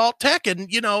talk about alt tech,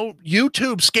 and you know,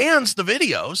 YouTube scans the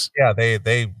videos. Yeah, they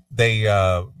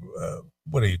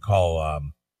what do you call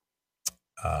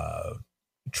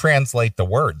translate the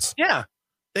words? Yeah,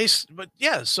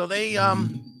 so they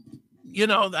you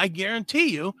know, I guarantee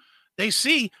you they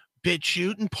see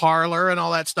BitChute and Parler and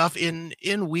all that stuff in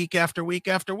week after week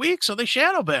after week, so they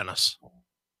shadow ban us.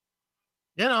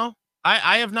 You know,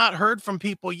 I have not heard from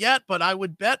people yet, but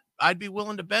I'd be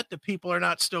willing to bet that people are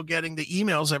not still getting the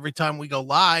emails every time we go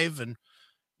live. And,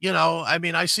 you know, I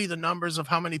mean, I see the numbers of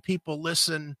how many people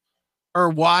listen or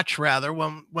watch rather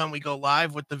when we go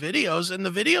live with the videos, and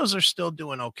the videos are still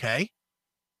doing okay.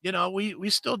 You know, we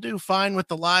still do fine with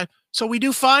the live. So we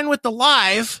do fine with the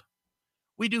live.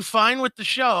 We do fine with the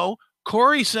show.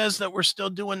 Corey says that we're still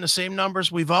doing the same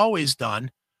numbers we've always done,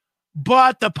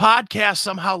 but the podcast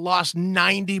somehow lost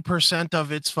 90%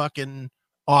 of its fucking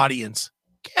audience.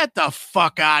 Get the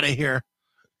fuck out of here,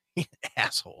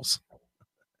 assholes.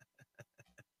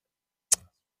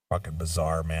 Fucking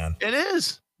bizarre, man. It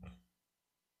is.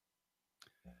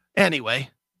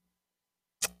 Anyway.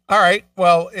 All right.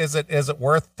 Well, is it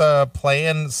worth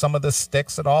playing some of the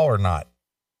sticks at all or not?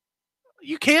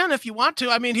 You can if you want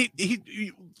to. I mean,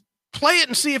 he play it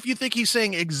and see if you think he's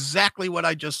saying exactly what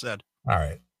I just said. All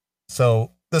right.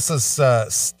 So this is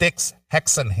Styx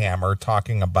Hexenhammer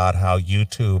talking about how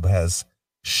YouTube has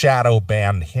shadow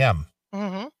banned him.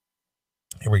 Mm-hmm.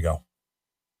 Here we go.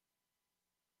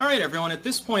 All right, everyone. At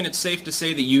this point, it's safe to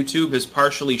say that YouTube has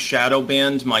partially shadow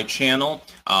banned my channel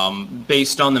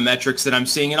based on the metrics that I'm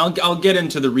seeing. And I'll get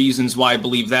into the reasons why I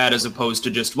believe that as opposed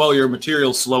to just, well, your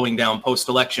material's slowing down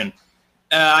post-election.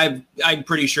 I'm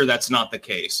pretty sure that's not the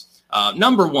case.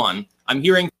 Number one, I'm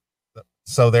hearing.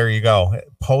 So there you go.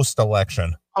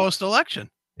 Post-election. Post-election.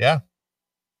 Yeah.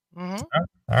 Mm-hmm. All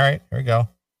right. Here we go.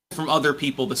 From other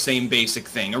people the same basic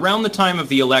thing. Around the time of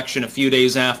the election, a few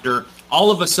days after,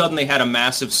 all of a sudden they had a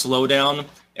massive slowdown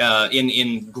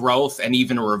in growth and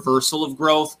even a reversal of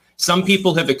growth. Some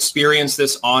people have experienced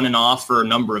this on and off for a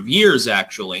number of years,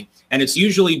 actually, and it's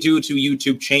usually due to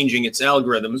YouTube changing its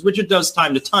algorithms, which it does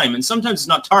time to time, and sometimes it's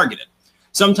not targeted.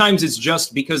 Sometimes it's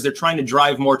just because they're trying to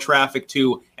drive more traffic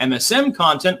to MSM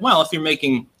content. Well, if you're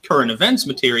making current events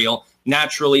material,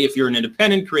 naturally, if you're an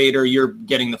independent creator, you're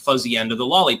getting the fuzzy end of the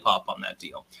lollipop on that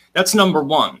deal. That's number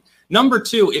one. Number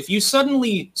two, if you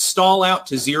suddenly stall out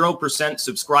to 0%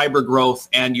 subscriber growth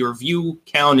and your view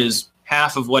count is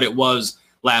half of what it was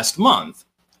last month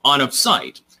on a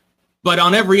site, but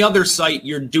on every other site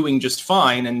you're doing just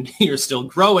fine and you're still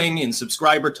growing in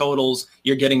subscriber totals,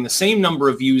 you're getting the same number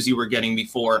of views you were getting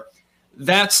before,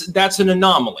 that's an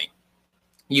anomaly.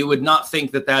 You would not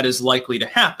think that that is likely to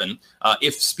happen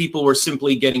if people were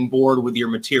simply getting bored with your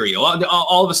material.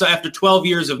 All of a sudden, after 12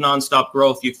 years of nonstop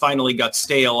growth, you finally got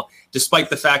stale, despite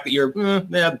the fact that you're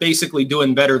basically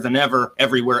doing better than ever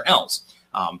everywhere else.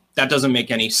 That doesn't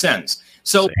make any sense.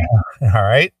 So, all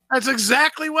right. That's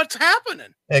exactly what's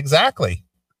happening. Exactly.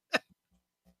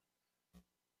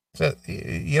 So,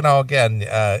 you know, again,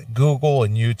 Google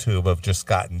and YouTube have just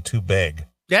gotten too big.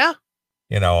 Yeah.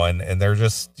 You know, and they're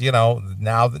just, you know,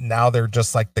 now they're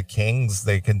just like the kings.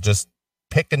 They can just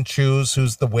pick and choose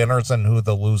who's the winners and who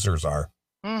the losers are.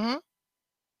 Mm-hmm.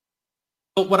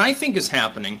 But what I think is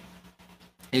happening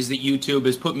is that YouTube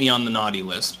has put me on the naughty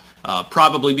list,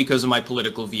 probably because of my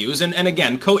political views. And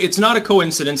again, it's not a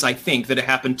coincidence, I think, that it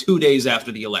happened 2 days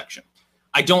after the election.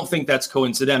 I don't think that's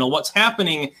coincidental. What's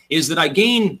happening is that I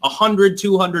gain 100,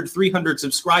 200, 300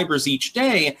 subscribers each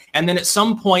day, and then at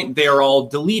some point they're all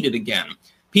deleted again.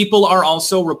 People are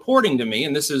also reporting to me,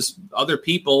 and this is other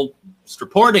people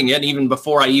reporting it even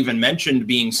before I even mentioned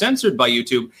being censored by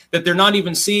YouTube, that they're not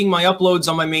even seeing my uploads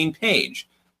on my main page.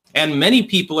 And many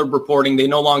people are reporting they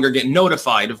no longer get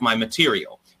notified of my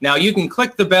material. Now, you can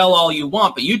click the bell all you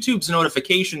want, but YouTube's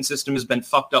notification system has been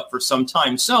fucked up for some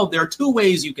time. So there are two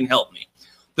ways you can help me.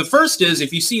 The first is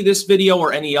if you see this video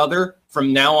or any other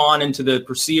from now on into the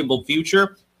foreseeable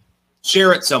future,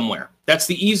 Share it somewhere. That's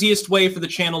the easiest way for the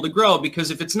channel to grow,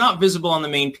 because if it's not visible on the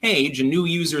main page and new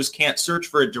users can't search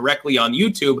for it directly on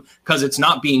YouTube because it's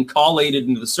not being collated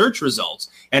into the search results.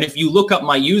 And if you look up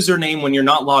my username when you're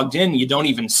not logged in, you don't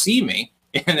even see me.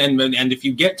 And if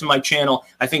you get to my channel,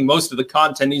 I think most of the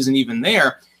content isn't even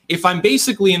there. If I'm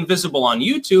basically invisible on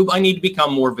YouTube, I need to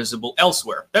become more visible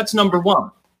elsewhere. That's number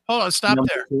one. Hold on, stop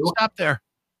Number there. two. Stop there.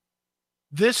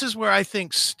 This is where I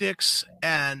think Styx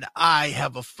and I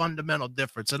have a fundamental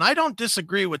difference. And I don't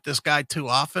disagree with this guy too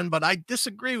often, but I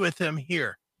disagree with him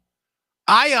here.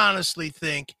 I honestly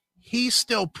think he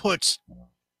still puts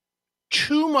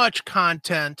too much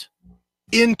content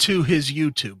into his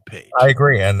YouTube page. I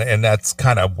agree. And that's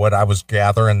kind of what I was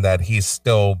gathering, that he's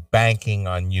still banking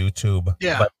on YouTube.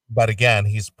 Yeah. But again,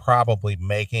 he's probably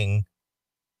making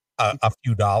a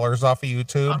few dollars off of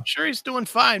YouTube. I'm sure he's doing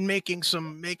fine making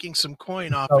some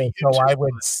coin off of YouTube. So I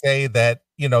would say that,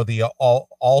 you know, the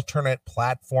alternate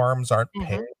platforms aren't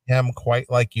paying him quite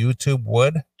like YouTube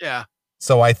would. Yeah.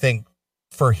 So I think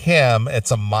for him, it's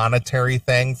a monetary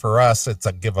thing. For us, it's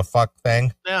a give a fuck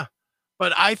thing. Yeah.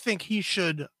 But I think he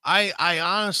should, I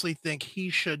honestly think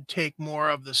he should take more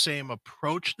of the same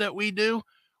approach that we do,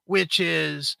 which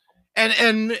is, and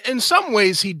in some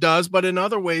ways he does, but in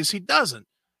other ways he doesn't.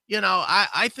 You know,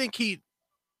 I think he,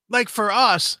 like for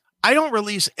us, I don't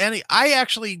release any, I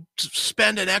actually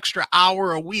spend an extra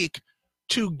hour a week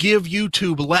to give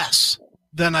YouTube less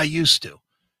than I used to.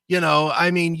 You know,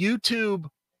 I mean, YouTube,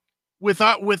 with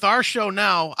our show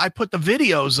now, I put the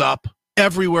videos up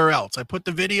everywhere else. I put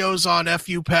the videos on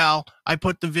FUPal, I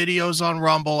put the videos on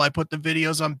Rumble, I put the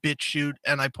videos on BitChute,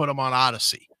 and I put them on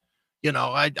Odyssey. You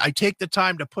know, I take the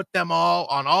time to put them all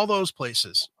on all those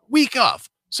places week off,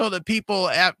 so that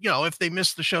people, you know, if they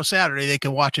miss the show Saturday, they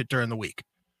can watch it during the week.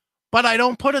 But I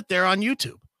don't put it there on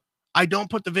YouTube. I don't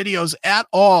put the videos at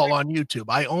all on YouTube.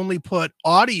 I only put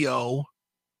audio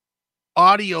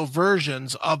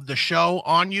versions of the show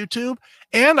on YouTube,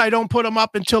 and I don't put them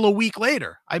up until a week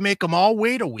later. I make them all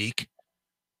wait a week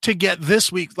to get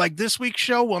this week. Like this week's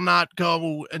show will not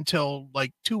go until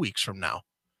like 2 weeks from now.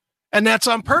 And that's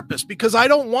on purpose, because I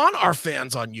don't want our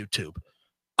fans on YouTube.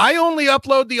 I only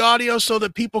upload the audio so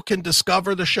that people can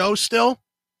discover the show still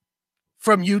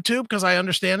from YouTube, because I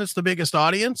understand it's the biggest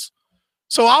audience.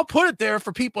 So I'll put it there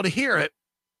for people to hear it.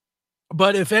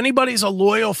 But if anybody's a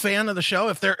loyal fan of the show,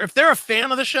 if they're a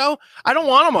fan of the show, I don't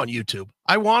want them on YouTube.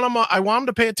 I want them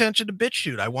to pay attention to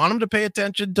BitChute. I want them to pay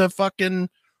attention to fucking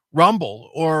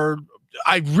Rumble, or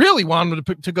I really want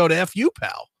them to go to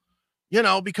FUPal. You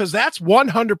know, because that's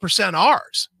 100%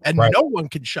 ours, and right. No one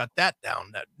can shut that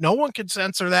down. That no one can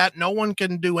censor that. No one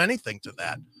can do anything to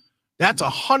that. That's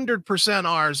 100%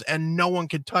 ours, and no one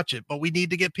can touch it. But we need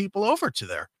to get people over to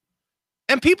there,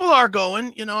 and people are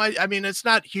going. You know, I mean, it's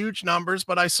not huge numbers,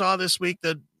 but I saw this week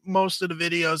that most of the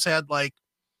videos had like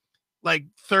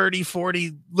 30,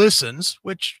 40 listens,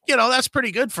 which, you know, that's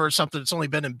pretty good for something that's only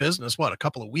been in business, what, a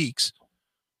couple of weeks.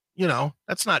 You know,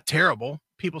 that's not terrible.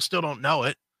 People still don't know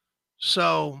it.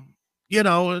 So, you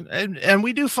know, and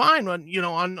we do fine when, you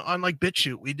know, on like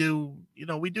BitChute, we do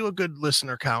a good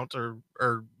listener count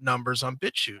or numbers on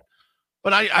BitChute.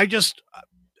 But I just,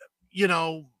 you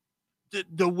know,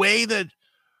 the way that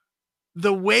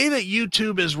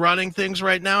YouTube is running things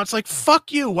right now, it's like,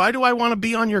 fuck you. Why do I want to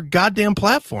be on your goddamn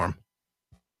platform?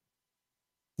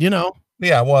 You know?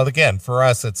 Yeah. Well, again, for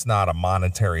us, it's not a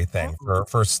monetary thing.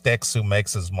 For Styx, who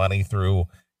makes his money through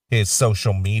his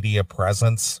social media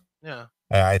presence. Yeah.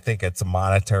 I think it's a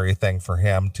monetary thing for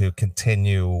him to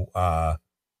continue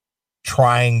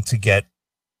trying to get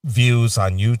views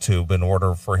on YouTube in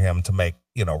order for him to make,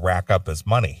 you know, rack up his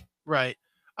money. Right.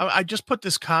 I just put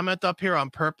this comment up here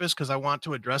on purpose because I want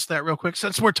to address that real quick.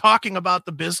 Since we're talking about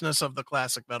the business of the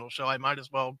Classic Metal Show, I might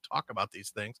as well talk about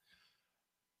these things.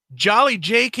 Jolly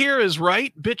Jake here is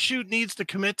right. BitChute needs to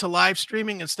commit to live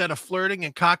streaming instead of flirting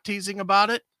and cock teasing about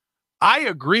it. I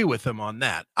agree with him on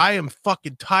that. I am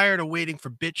fucking tired of waiting for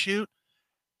BitChute,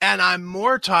 and I'm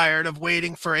more tired of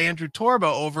waiting for Andrew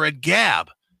Torba over at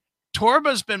Gab.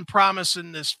 Torba's been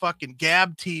promising this fucking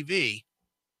Gab TV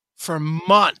for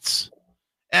months,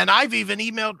 and I've even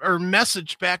emailed or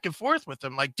messaged back and forth with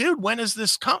him, like, dude, when is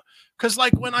this come? Because,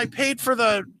 like, when I paid for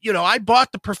the, you know, I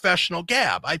bought the professional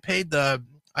Gab. I paid the,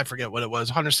 I forget what it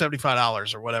was,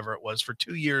 $175 or whatever it was for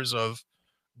 2 years of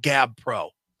Gab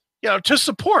Pro. You know, to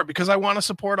support, because I want to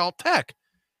support alt tech.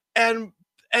 And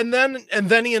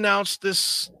then he announced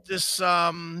this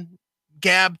Gab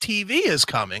TV is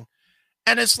coming.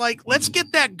 And it's like, let's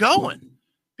get that going,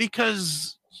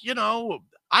 because, you know,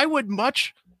 I would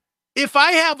much, if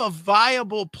I have a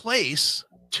viable place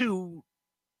to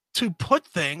to put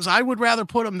things, I would rather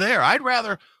put them there. I'd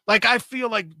rather, like, I feel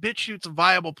like BitChute's a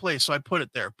viable place, so I put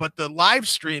it there. But the live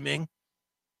streaming,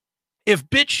 if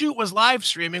BitChute was live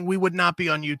streaming, we would not be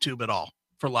on YouTube at all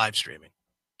for live streaming.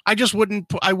 I just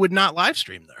wouldn't, I would not live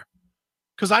stream there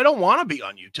because I don't want to be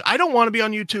on YouTube. I don't want to be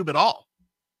on YouTube at all.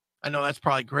 I know that's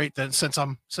probably great then since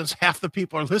half the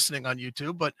people are listening on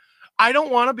YouTube, but I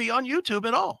don't want to be on YouTube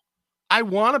at all. I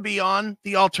want to be on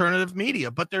the alternative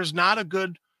media, but there's not a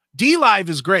good DLive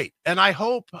is great. And I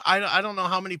hope, I don't know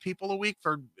how many people a week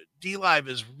for DLive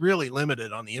is really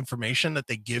limited on the information that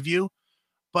they give you.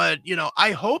 But, you know,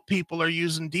 I hope people are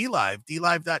using DLive,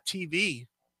 DLive.tv,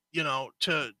 you know,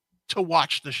 to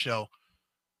watch the show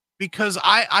because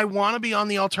I want to be on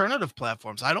the alternative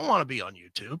platforms. I don't want to be on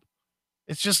YouTube.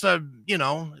 It's just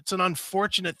it's an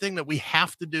unfortunate thing that we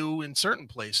have to do in certain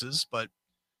places, but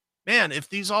man, it's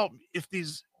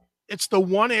the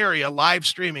one area live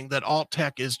streaming that alt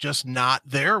tech is just not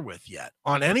there with yet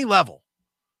on any level.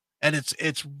 And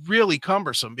it's really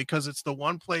cumbersome because it's the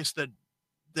one place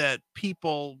that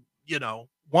people, you know,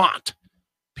 want.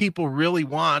 People really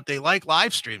want. They like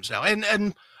live streams now.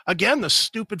 And again, the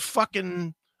stupid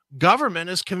fucking government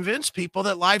has convinced people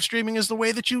that live streaming is the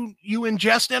way that you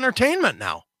ingest entertainment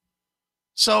now.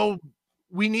 So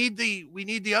we need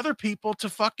the other people to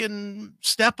fucking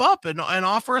step up and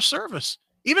offer a service.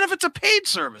 Even if it's a paid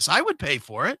service, I would pay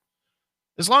for it.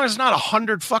 As long as it's not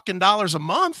 $100 fucking a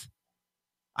month,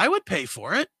 I would pay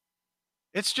for it.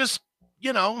 It's just,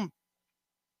 you know,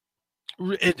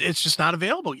 it's just not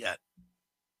available yet.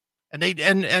 And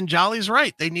and Jolly's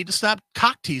right. They need to stop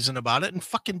cock teasing about it and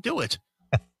fucking do it.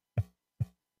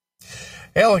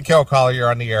 Hail and Kill Caller, you're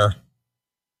on the air.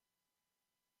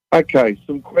 Okay,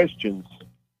 some questions.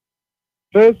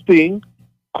 First thing,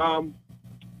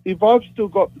 if I've still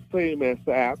got the CMS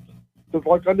app, because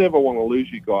like I never want to lose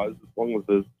you guys as long as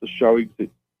the show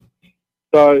exists.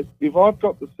 So if I've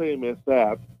got the CMS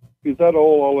app, is that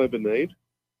all I'll ever need?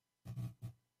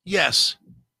 Yes.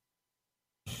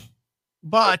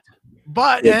 But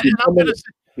and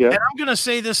I'm gonna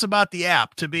say this about the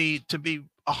app to be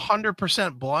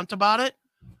 100% blunt about it.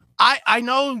 I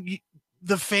know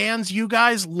the fans, you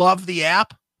guys love the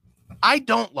app. I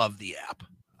don't love the app.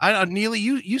 Neely,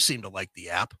 you seem to like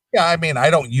the app. Yeah, I mean, I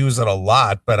don't use it a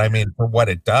lot, but I mean, for what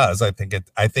it does, I think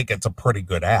it's a pretty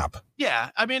good app.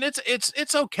 Yeah, I mean,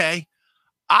 it's okay.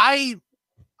 I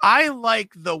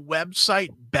like the website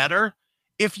better.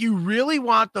 If you really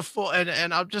want the full,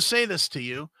 and I'll just say this to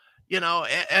you, you know,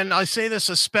 and I say this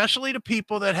especially to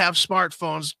people that have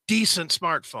smartphones, decent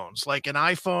smartphones, like an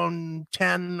iPhone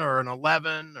 10 or an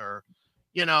 11 or,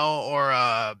 you know, or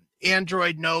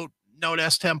Android Note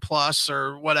S10 Plus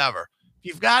or whatever. If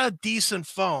you've got a decent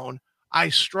phone, I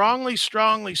strongly,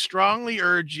 strongly, strongly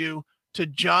urge you to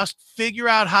just figure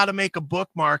out how to make a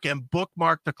bookmark and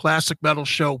bookmark the Classic Metal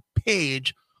Show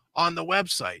page on the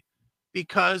website.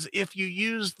 Because if you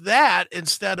use that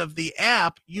instead of the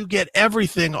app, you get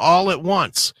everything all at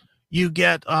once. You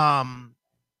get the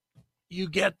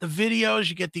videos,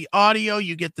 you get the audio,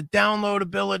 you get the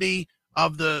downloadability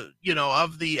of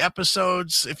the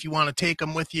episodes if you want to take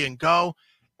them with you and go.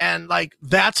 And like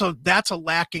that's a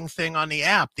lacking thing on the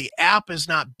app. The app is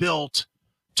not built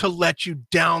to let you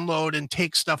download and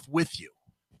take stuff with you.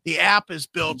 The app is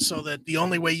built so that the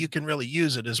only way you can really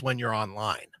use it is when you're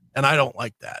online. And I don't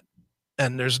like that.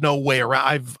 And there's no way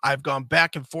around. I've gone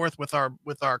back and forth with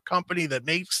our company that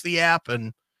makes the app,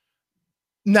 and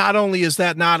not only is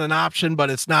that not an option, but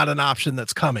it's not an option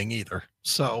that's coming either.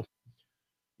 So,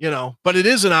 you know, but it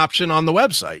is an option on the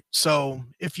website. So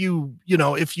if you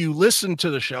listen to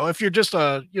the show, if you're just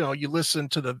you listen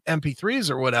to the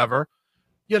MP3s or whatever,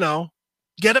 you know,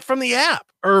 get it from the app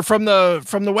or from the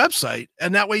website,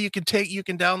 and that way you can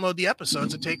download the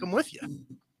episodes and take them with you.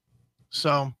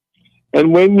 So,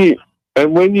 and when you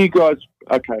guys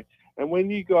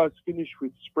finish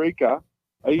with Spreaker,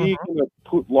 are you going to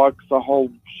put like the whole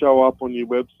show up on your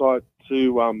website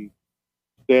to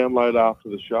download after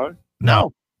the show?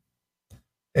 No.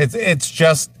 It's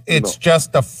just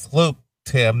a fluke,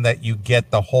 Tim, that you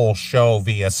get the whole show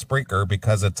via Spreaker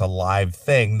because it's a live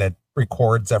thing that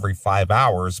records every 5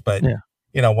 hours. But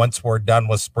you know, once we're done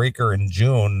with Spreaker in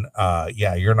June,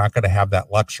 you're not going to have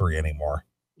that luxury anymore.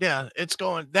 Yeah, it's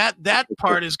going that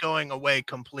part is going away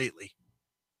completely.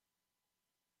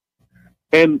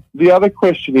 And the other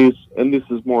question is, and this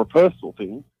is more a personal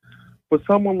thing, for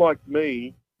someone like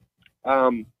me,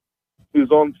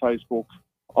 who's on Facebook,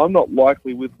 I'm not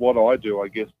likely with what I do, I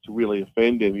guess, to really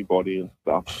offend anybody and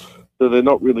stuff. So they're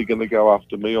not really going to go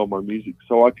after me or my music.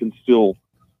 So I'd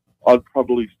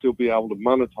probably still be able to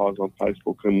monetize on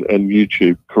Facebook and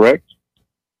YouTube, correct?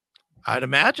 I'd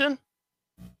imagine.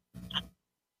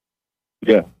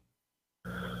 Yeah.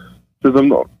 Because I'm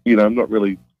not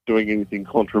really doing anything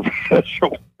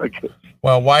controversial, I guess.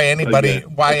 Well, why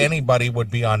anybody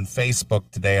would be on Facebook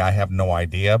today, I have no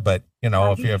idea. But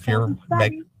if you're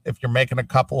making a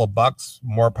couple of bucks,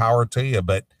 more power to you.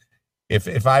 But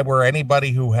if I were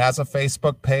anybody who has a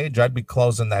Facebook page, I'd be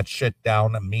closing that shit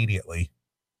down immediately.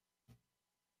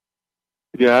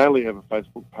 Yeah, I only have a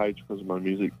Facebook page because of my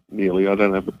music. Nearly, I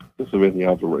don't have it because of any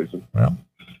other reason. Well,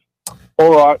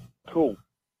 all right, cool.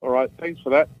 All right, thanks for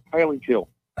that. Hail and kill.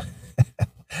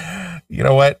 You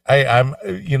know what? I'm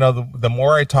the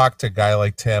more I talk to a guy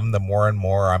like Tim, the more and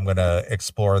more I'm going to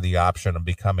explore the option of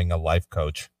becoming a life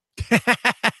coach.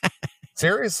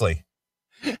 Seriously.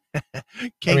 I've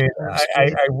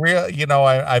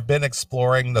been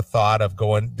exploring the thought of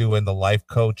doing the life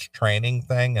coach training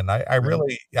thing. And I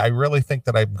really think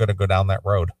that I'm going to go down that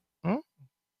road.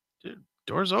 Dude,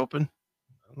 doors open.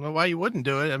 I don't know why you wouldn't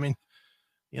do it. I mean,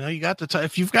 you got the time.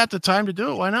 If you've got the time to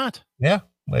do it, why not? Yeah.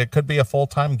 It could be a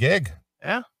full-time gig.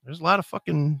 Yeah, there's a lot of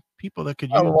fucking people that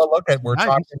could use. Oh, well, look at we're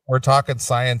talking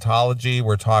Scientology.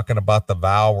 We're talking about the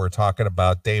Vow. We're talking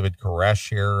about David Koresh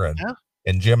here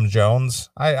and Jim Jones.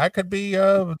 I could be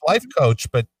a life coach,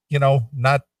 but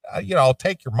not. I'll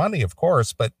take your money, of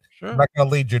course, but I'm not going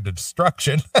to lead you to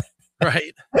destruction.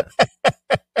 Right.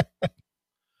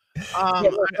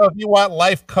 If you want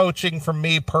life coaching from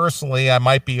me personally, I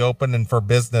might be opening for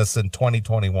business in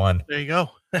 2021. There you go.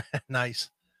 Nice.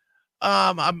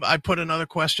 I put another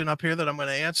question up here that I'm going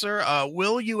to answer.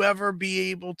 Will you ever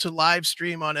be able to live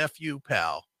stream on FU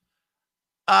Pal?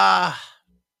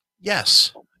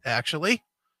 Yes, actually.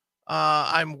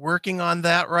 I'm working on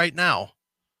that right now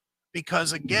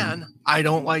because again, I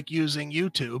don't like using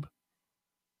YouTube,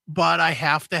 but I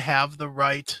have to have the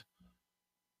right.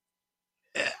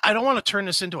 I don't want to turn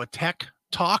this into a tech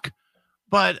talk,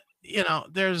 but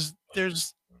there's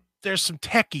some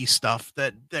techie stuff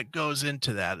that goes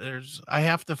into that. I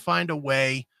have to find a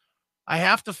way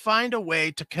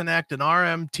to connect an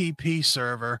RMTP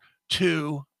server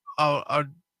to a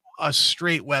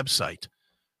straight website.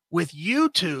 With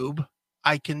YouTube,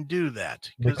 I can do that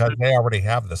because they already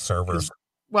have the servers.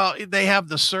 Well, they have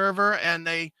the server, and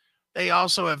they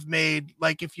also have made,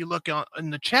 like, if you look in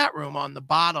the chat room on the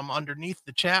bottom underneath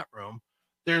the chat room,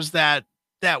 there's that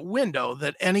window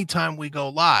that anytime we go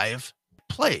live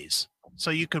plays. So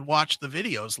you could watch the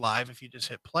videos live. If you just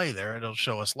hit play there, it'll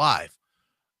show us live.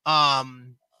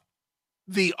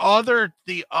 The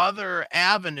other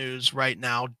avenues right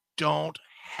now don't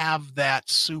have that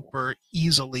super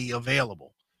easily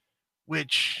available,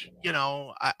 which,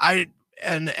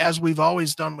 and as we've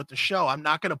always done with the show, I'm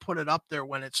not going to put it up there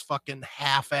when it's fucking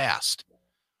half-assed.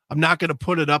 I'm not going to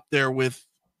put it up there with,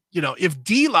 if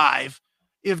D-Live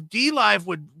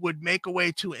would make a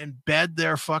way to embed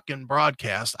their fucking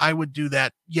broadcast, I would do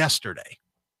that yesterday,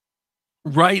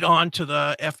 right onto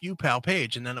the FU Pal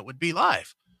page, and then it would be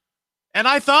live. And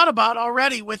I thought about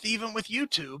already even with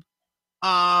YouTube,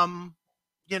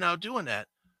 doing that.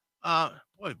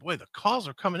 Boy, the calls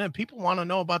are coming in. People want to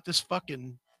know about this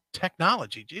fucking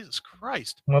technology. Jesus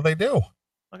Christ. Well, they do.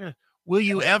 Okay. Will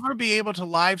you ever be able to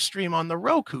live stream on the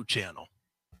Roku channel?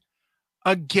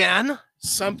 Again,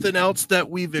 something else that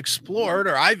we've explored,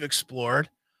 or I've explored,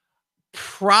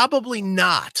 probably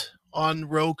not on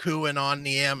Roku and on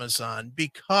the Amazon,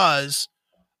 because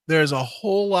there's a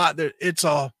whole lot there. It's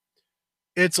a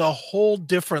whole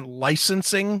different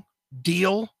licensing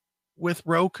deal with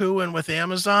Roku and with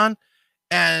Amazon,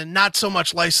 and not so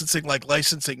much licensing like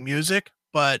licensing music,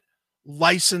 but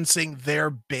licensing their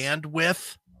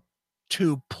bandwidth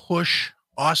to push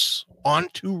us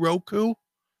onto Roku.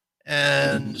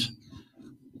 And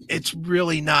it's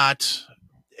really not,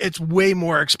 it's way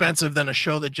more expensive than a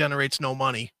show that generates no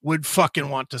money would fucking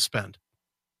want to spend.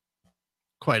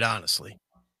 Quite honestly,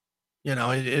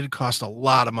 it cost a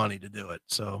lot of money to do it.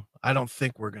 So I don't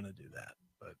think we're going to do that,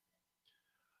 but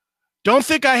don't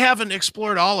think I haven't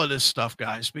explored all of this stuff,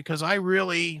 guys, because I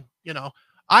really,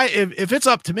 if it's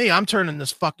up to me, I'm turning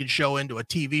this fucking show into a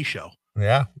TV show.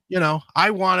 Yeah. I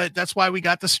want it. That's why we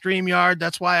got the StreamYard.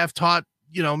 That's why I've taught,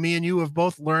 me and you have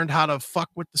both learned how to fuck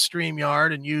with the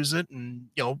StreamYard and use it and,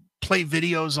 play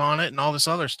videos on it and all this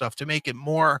other stuff to make it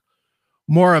more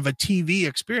of a TV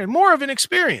experience, more of an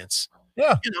experience.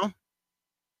 Yeah.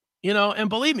 And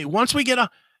believe me, once we get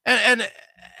and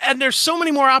there's so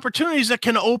many more opportunities that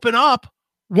can open up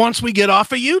once we get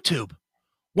off of YouTube.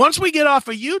 Once we get off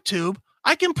of YouTube,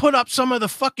 I can put up some of the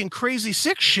fucking crazy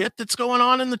sick shit that's going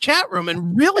on in the chat room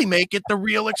and really make it the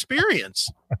real experience.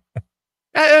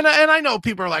 And I know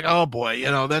people are like, oh boy,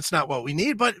 you know, that's not what we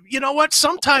need. But you know what?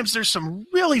 Sometimes there's some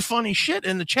really funny shit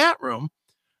in the chat room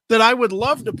that I would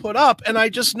love to put up. And I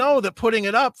just know that putting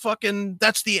it up,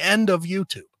 that's the end of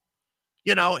YouTube.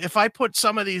 You know, if I put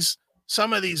some of these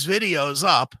videos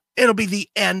up, it'll be the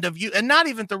end of you. And not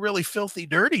even the really filthy,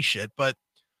 dirty shit, but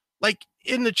like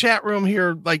in the chat room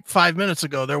here, like 5 minutes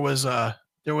ago, there was a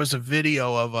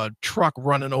video of a truck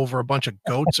running over a bunch of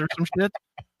goats or some shit.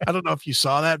 I don't know if you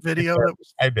saw that video.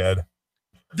 I did.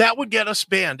 That would get us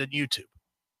banned in YouTube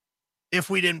if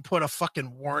we didn't put a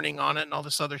fucking warning on it and all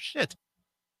this other shit.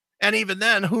 And even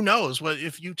then, who knows what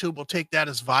if YouTube will take that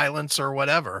as violence or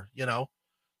whatever, you know,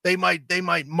 they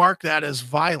might mark that as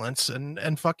violence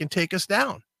and fucking take us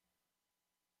down.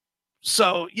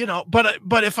 So, you know, but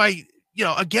if I, you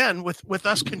know, again, with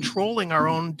us controlling our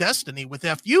own destiny with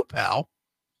FU pal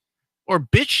or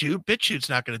BitChute's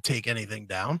not going to take anything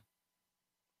down.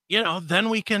 You know, then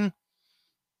we can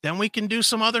do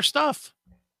some other stuff.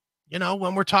 You know,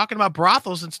 when we're talking about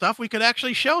brothels and stuff, we could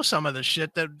actually show some of the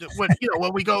shit that when, you know,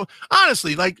 when we go,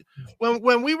 honestly, like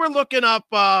when we were looking up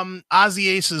Ozzy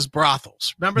Ace's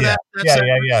brothels, remember that?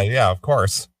 Yeah, of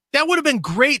course. That would have been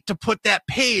great to put that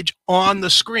page on the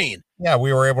screen. Yeah,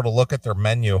 we were able to look at their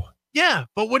menu. Yeah,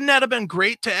 but wouldn't that have been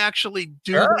great to actually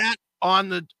do that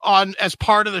on as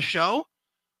part of the show?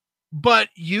 But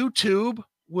YouTube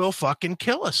will fucking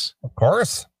kill us. Of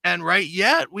course. And right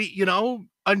yet, we, you know,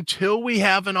 until we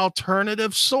have an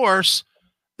alternative source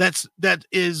that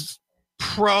is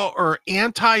pro or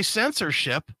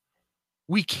anti-censorship,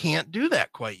 we can't do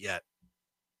that quite yet.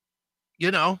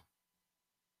 You know,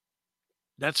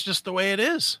 that's just the way it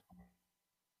is.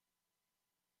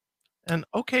 And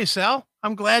okay, Sal,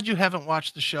 I'm glad you haven't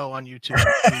watched the show on YouTube.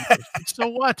 So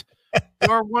what?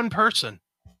 You're one person.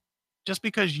 Just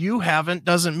because you haven't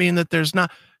doesn't mean that there's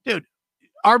not. Dude,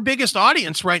 our biggest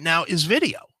audience right now is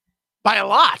video by a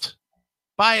lot.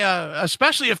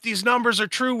 Especially if these numbers are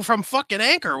true from fucking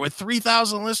Anchor with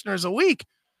 3,000 listeners a week.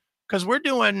 Because we're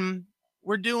doing,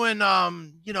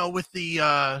 you know, with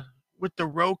the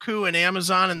Roku and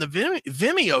Amazon and the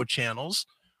Vimeo channels,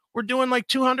 we're doing like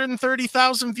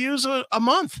 230,000 views a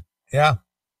month. Yeah.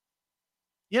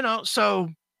 You know, so,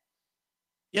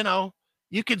 you know,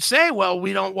 you could say, well,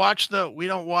 we don't watch the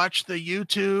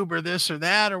YouTube or this or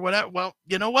that or whatever. Well,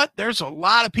 you know what? There's a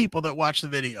lot of people that watch the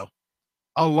video.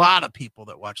 A lot of people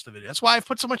that watch the video. That's why I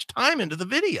put so much time into the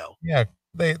video. Yeah.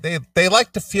 They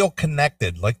like to feel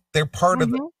connected. Like they're part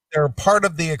of they're part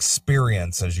of the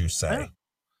experience, as you say.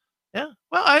 Yeah.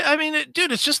 Well, I mean,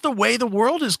 dude, it's just the way the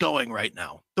world is going right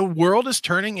now. The world is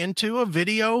turning into a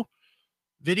video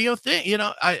thing. You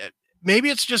know, maybe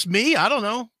it's just me. I don't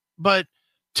know. But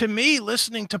to me,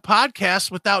 listening to podcasts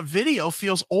without video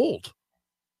feels old.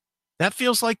 That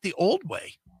feels like the old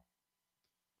way.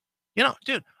 You know,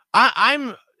 dude,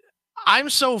 I'm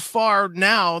so far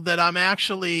now that I'm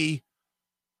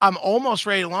almost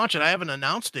ready to launch it. I haven't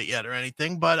announced it yet or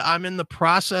anything, but I'm in the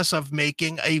process of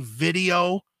making a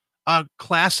video,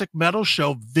 classic metal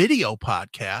show video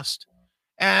podcast.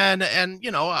 And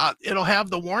you know, it'll have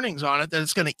the warnings on it that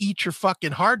it's going to eat your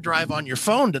fucking hard drive on your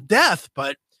phone to death.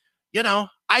 But, you know,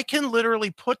 I can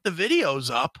literally put the videos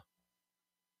up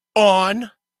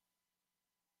on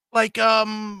like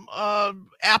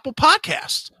Apple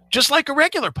Podcasts, just like a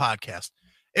regular podcast,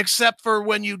 except for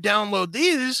when you download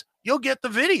these, you'll get the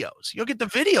videos. You'll get the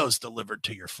videos delivered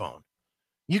to your phone.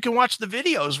 You can watch the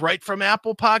videos right from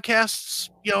Apple Podcasts,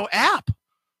 you know, app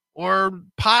or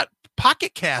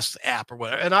Pocket Casts app or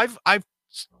whatever. And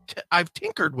I've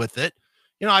tinkered with it.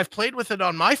 You know, I've played with it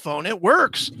on my phone. It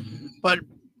works, but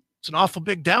it's an awful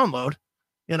big download.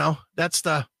 You know, that's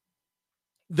the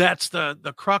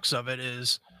crux of it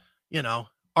is, you know,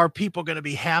 are people going to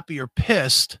be happy or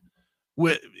pissed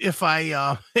if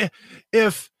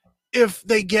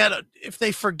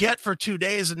they forget for 2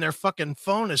 days and their fucking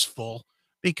phone is full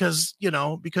because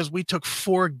we took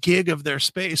 4 gig of their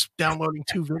space downloading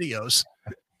 2 videos.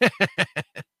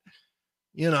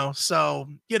 You know, so,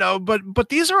 you know, but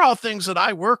these are all things that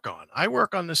I work on. I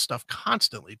work on this stuff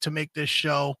constantly to make this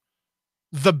show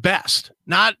the best,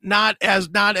 not as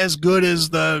good as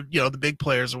the, you know, the big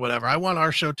players or whatever. I want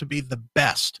our show to be the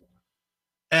best.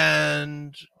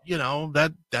 And, you know,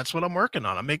 that's what I'm working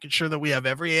on. I'm making sure that we have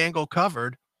every angle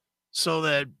covered so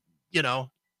that, you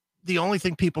know, the only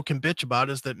thing people can bitch about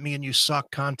is that me and you suck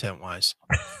content wise.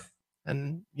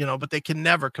 And, you know, but they can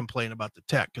never complain about the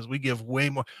tech because we give way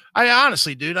more. I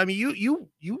honestly, dude, I mean, you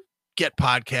get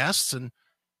podcasts, and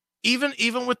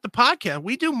even with the podcast,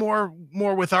 we do more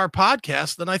with our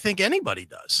podcast than I think anybody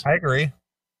does. I agree.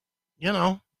 You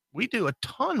know, we do a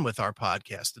ton with our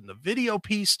podcast and the video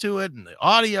piece to it and the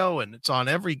audio, and it's on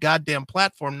every goddamn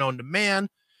platform known to man.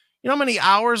 You know how many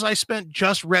hours I spent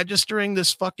just registering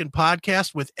this fucking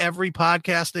podcast with every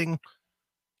podcasting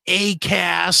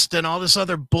Acast and all this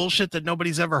other bullshit that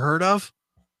nobody's ever heard of,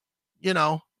 you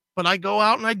know, but I go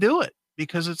out and I do it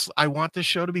because I want this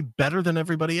show to be better than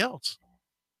everybody else.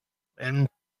 And,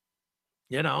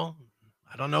 you know,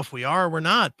 I don't know if we are or we're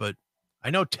not, but I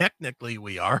know technically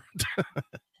we are.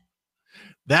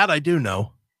 That I do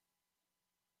know.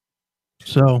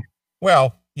 So,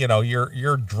 well, you know,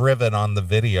 you're driven on the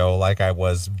video like I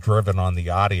was driven on the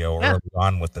audio early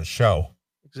on with the show.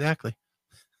 Exactly.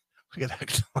 Look at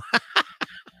that.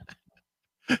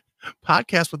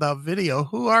 Podcast without video.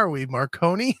 Who are we,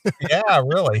 Marconi? Yeah,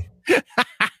 really.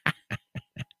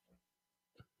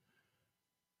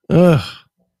 Ugh.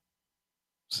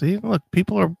 See, look,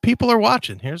 people are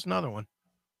watching. Here's another one.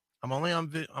 I'm only on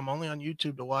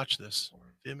YouTube to watch this.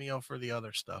 Vimeo for the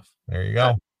other stuff. There you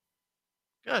go.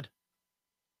 Good.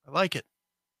 I like it.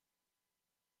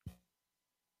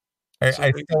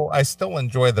 I still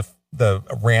enjoy the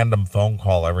random phone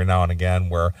call every now and again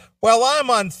where, well, I'm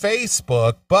on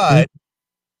Facebook, but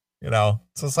you know,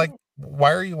 so it's like,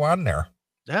 why are you on there?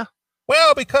 Yeah.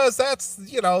 Well, because that's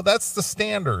the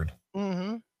standard.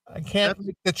 Mm-hmm. I can't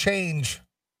make the change.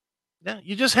 Yeah,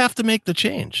 you just have to make the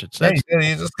change. You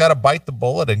just got to bite the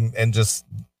bullet and just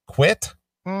quit.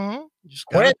 Mm-hmm. You just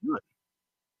gotta do it.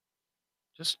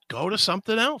 Just go to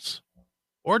something else,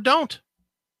 or don't.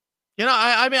 You know,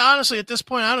 I mean, honestly, at this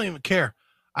point, I don't even care.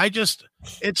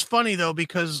 It's funny though,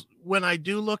 because when I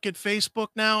do look at Facebook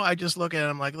now, I just look at it,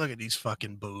 I'm like, look at these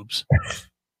fucking boobs.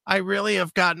 I really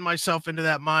have gotten myself into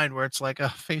that mind where it's like,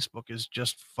 Facebook is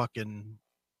just fucking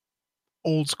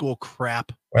old school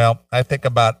crap. Well, I think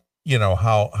about, you know,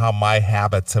 how my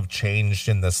habits have changed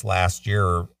in this last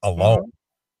year alone. Mm-hmm.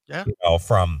 Yeah. You know,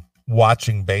 from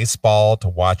watching baseball to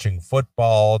watching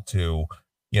football to,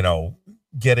 you know,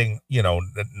 getting, you know,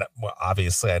 well,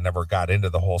 obviously I never got into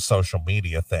the whole social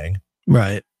media thing.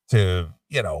 Right. To,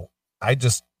 you know, I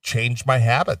just changed my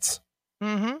habits.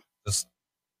 Mm-hmm. Just,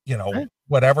 you know,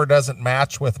 whatever doesn't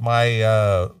match with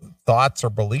my thoughts or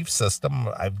belief system,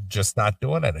 I'm just not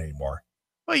doing it anymore.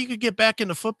 Well, you could get back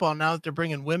into football now that they're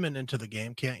bringing women into the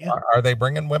game, can't you? Are they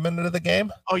bringing women into the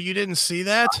game? Oh, you didn't see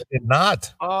that? I did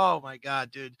not. Oh my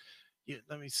God, dude.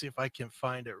 Let me see if I can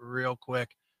find it real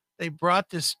quick. They brought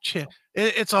this chick.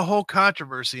 It's a whole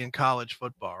controversy in college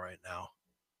football right now.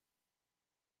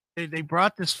 They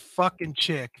brought this fucking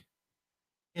chick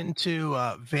into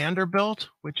Vanderbilt,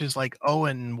 which is like 0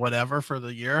 and whatever for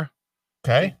the year.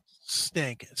 Okay. They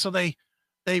stink. So they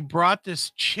brought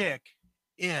this chick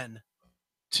in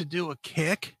to do a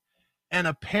kick, and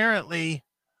apparently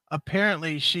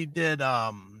she did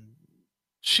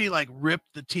she like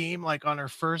ripped the team like on her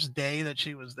first day that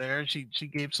she was there. She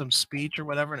gave some speech or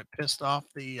whatever, and it pissed off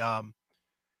the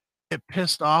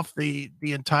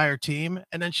entire team.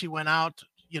 And then she went out,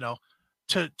 you know,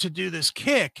 to do this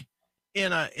kick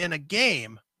in a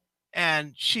game,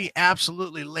 and she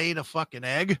absolutely laid a fucking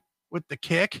egg with the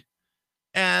kick.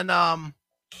 And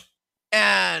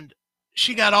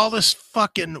she got all this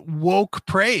fucking woke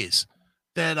praise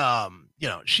that you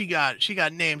know, she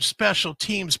got named special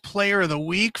teams player of the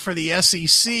week for the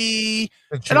SEC,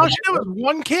 and all she did was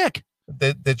one kick.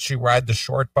 Did she ride the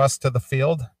short bus to the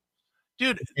field?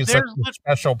 Dude, she's like a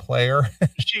special player.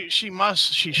 she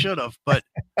should have, but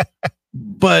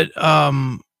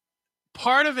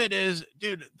part of it is,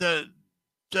 dude, the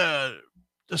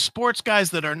sports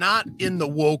guys that are not in the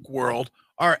woke world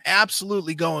are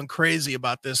absolutely going crazy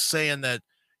about this, saying that,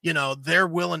 you know, they're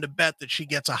willing to bet that she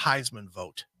gets a Heisman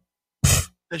vote.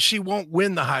 That she won't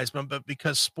win the Heisman, but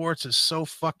because sports is so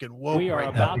fucking woke we are right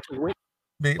about now. to win.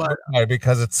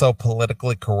 Because it's so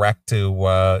politically correct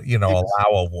to you know, allow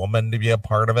a woman to be a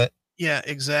part of it. Yeah,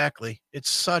 exactly. It's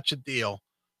such a deal.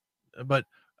 But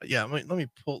yeah, let me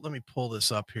pull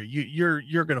this up here.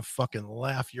 You're gonna fucking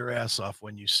laugh your ass off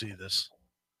when you see this.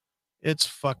 It's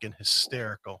fucking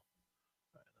hysterical.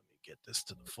 All right, let me get this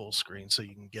to the full screen so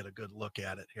you can get a good look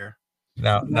at it here.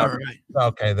 No, All right.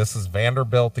 Okay, this is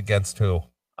Vanderbilt against who?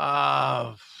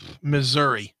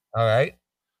 Missouri. All right.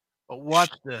 But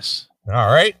watch this.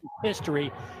 All right.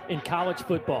 History in college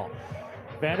football.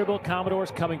 Vanderbilt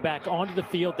Commodores coming back onto the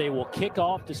field. They will kick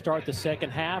off to start the second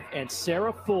half, and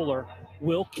Sarah Fuller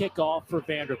will kick off for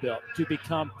Vanderbilt to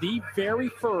become the very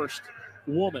first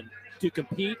woman to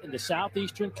compete in the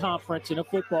Southeastern Conference in a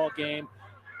football game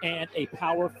and a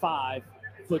Power 5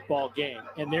 football game.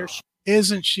 And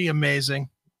isn't she amazing?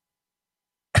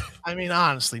 I mean,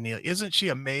 honestly, Neil, isn't she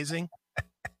amazing?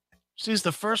 She's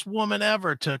the first woman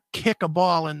ever to kick a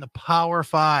ball in the Power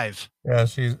 5. Yeah,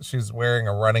 she's wearing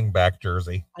a running back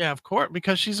jersey. Yeah, of course,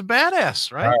 because she's a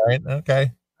badass, right? All right,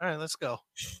 okay. All right, let's go.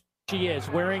 She is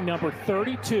wearing number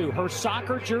 32, her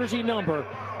soccer jersey number.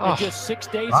 And just 6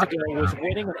 days ago was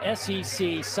winning an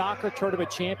SEC soccer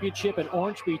tournament championship in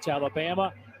Orange Beach,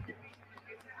 Alabama.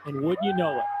 And wouldn't you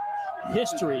know it,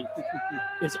 history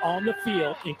is on the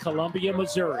field in Columbia,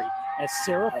 Missouri, as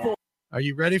Sarah Fuller. Are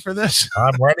you ready for this?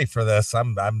 I'm ready for this.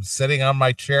 I'm sitting on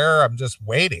my chair. I'm just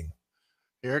waiting.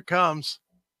 Here it comes.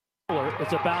 Fuller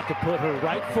is about to put her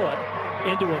right foot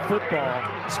into a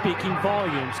football, speaking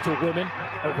volumes to women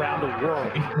around the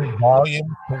world. Speaking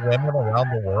volumes to women around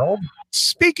the world?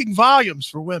 Speaking volumes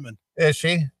for women. Is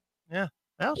she? Yeah.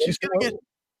 Well, she's going to get...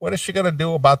 What is she going to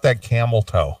do about that camel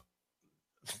toe?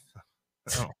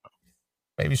 Oh.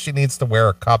 Maybe she needs to wear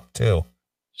a cup, too.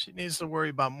 She needs to worry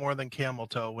about more than camel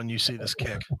toe when you see this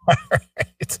kick.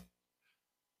 Right.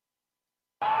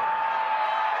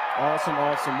 Awesome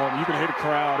moment. You can hear the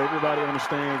crowd. Everybody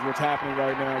understands what's happening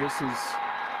right now. This is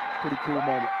a pretty cool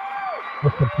moment.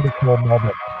 It's a pretty cool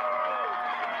moment.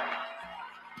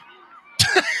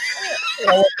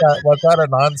 Was that an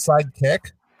onside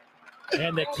kick?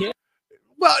 And the kick.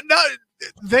 Well, no,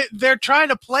 they're trying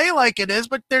to play like it is,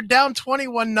 but they're down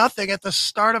 21-0 at the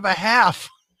start of a half.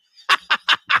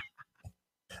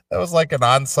 That was like an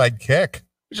onside kick.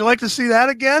 Would you like to see that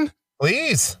again?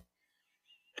 Please.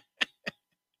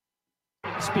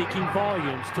 Speaking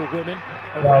volumes to women.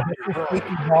 Well, this is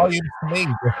speaking volumes to me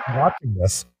just watching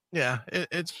this. Yeah,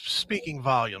 it's speaking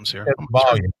volumes here. It's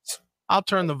volumes. I'll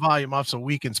turn the volume off so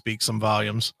we can speak some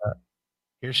volumes.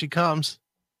 Here she comes.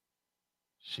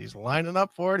 She's lining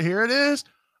up for it. Here it is.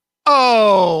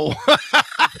 Oh!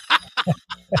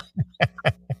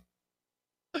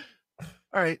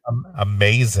 All right.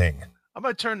 Amazing. I'm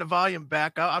going to turn the volume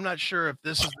back up. I'm not sure if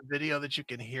this is the video that you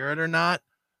can hear it or not,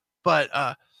 but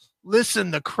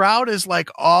listen, the crowd is like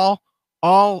all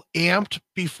amped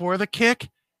before the kick.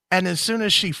 And as soon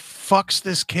as she fucks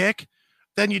this kick,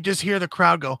 then you just hear the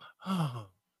crowd go, oh.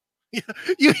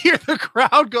 You hear the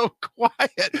crowd go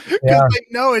quiet because they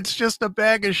know it's just a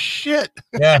bag of shit.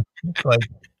 Yeah. It's like...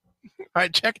 All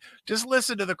right, just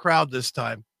listen to the crowd this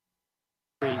time.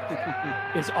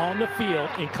 Is on the field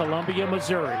in Columbia,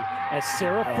 Missouri, as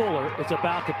Sarah Fuller is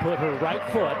about to put her right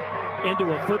foot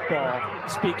into a football,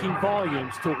 speaking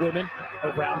volumes to women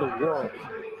around the world.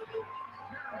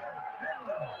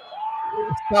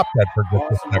 Stop that for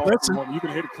just a second. Awesome. You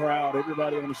can hear the crowd.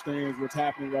 Everybody understands what's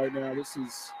happening right now. This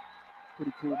is a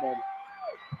pretty cool moment.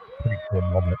 Pretty cool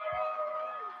moment.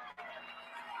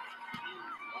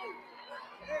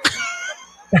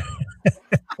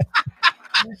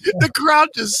 The crowd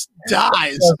just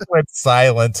dies. Just went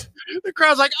silent. The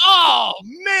crowd's like, oh,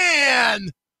 man.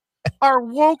 Our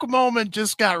woke moment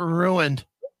just got ruined.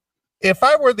 If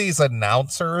I were these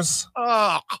announcers,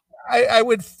 I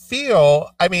would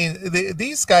feel, I mean,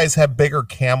 these guys have bigger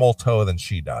camel toe than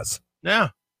she does. Yeah.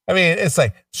 I mean, it's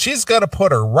like she's going to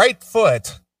put her right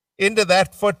foot into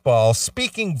that football,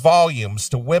 speaking volumes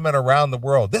to women around the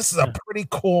world. This is a pretty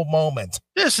cool moment.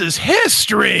 This is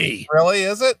history. Really,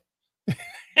 is it?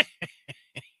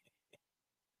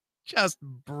 Just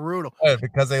brutal.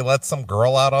 Because they let some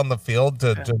girl out on the field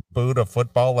to boot a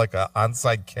football like an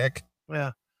onside kick.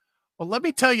 Yeah. Well, let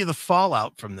me tell you the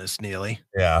fallout from this, Neely.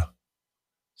 Yeah.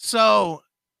 So,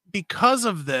 because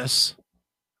of this,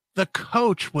 the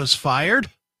coach was fired.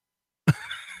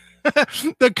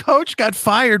 The coach got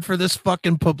fired for this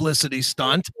fucking publicity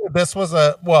stunt. This was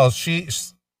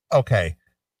okay.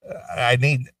 I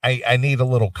need a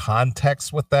little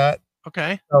context with that.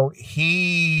 Okay. So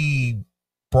he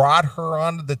brought her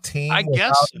onto the team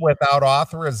without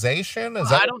authorization. Is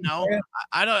that? I don't know.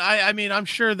 I mean, I'm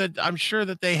sure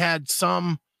that they had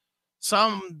some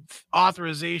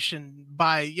authorization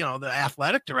by, the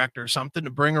athletic director or something to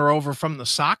bring her over from the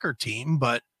soccer team,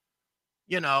 but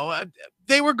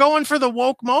they were going for the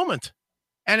woke moment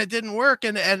and it didn't work.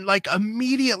 And like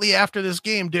immediately after this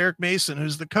game, Derek Mason,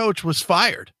 who's the coach, was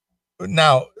fired.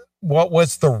 Now, what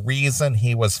was the reason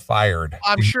he was fired?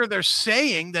 I'm sure they're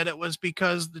saying that it was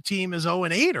because the team is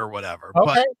 0-8 or whatever.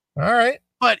 Okay. All right.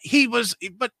 But he was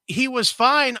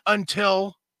fine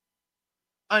until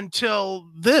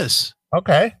this.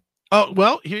 Okay. Oh,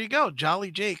 well, here you go.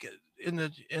 Jolly Jake in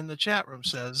the chat room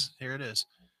says, here it is.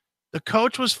 The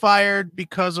coach was fired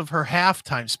because of her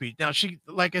halftime speech. Now,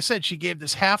 like I said, she gave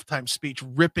this halftime speech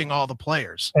ripping all the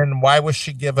players. And why was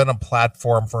she given a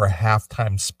platform for a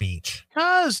halftime speech?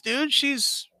 Because, dude,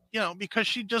 she's, because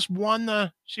she just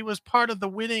she was part of the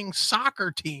winning soccer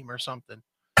team or something.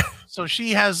 So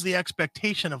she has the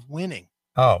expectation of winning.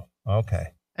 Oh, okay.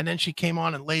 and then she came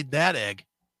on and laid that egg.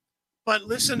 But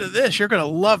listen to this. You're going to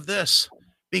love this,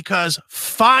 because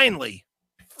finally,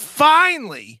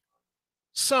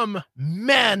 some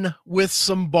men with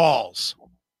some balls.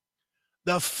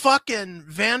 The fucking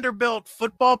Vanderbilt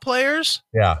football players,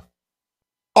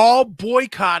 all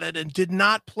boycotted and did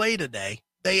not play today.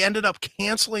 They ended up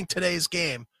canceling today's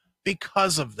game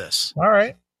because of this. All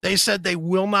right. They said they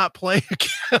will not play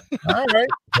again. All right.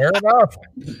 Fair enough.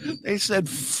 They said,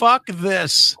 fuck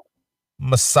this.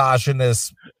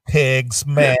 Misogynist pigs,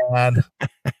 man.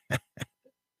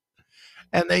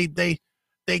 And they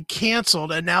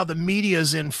canceled, and now the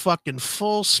media's in fucking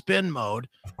full spin mode.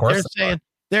 Of course.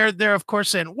 They're of course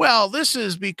saying, well, this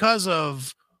is because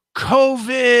of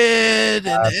COVID.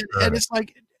 And it's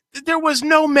like, there was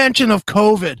no mention of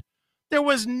COVID.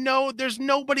 There's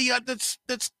nobody that's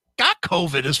got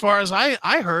COVID as far as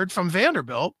I heard from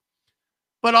Vanderbilt.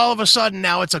 But all of a sudden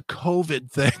now it's a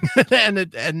COVID thing,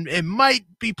 and it might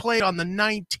be played on the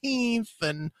 19th,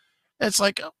 and it's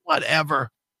like,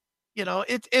 whatever. You know,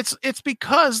 it's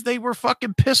because they were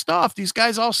fucking pissed off. These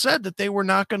guys all said that they were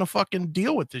not going to fucking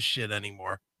deal with this shit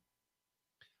anymore.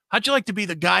 How'd you like to be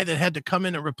the guy that had to come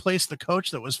in and replace the coach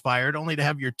that was fired, only to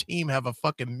have your team have a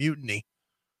fucking mutiny?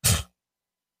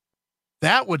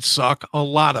 That would suck a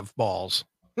lot of balls.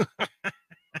 Want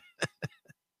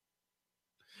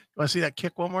to see that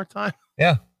kick one more time?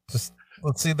 Yeah, just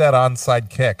let's see that onside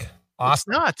kick.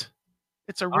 Awesome. It's not.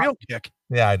 It's a real kick.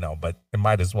 Yeah, I know, but it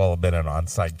might as well have been an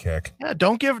onside kick. Yeah,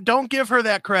 don't give her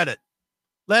that credit.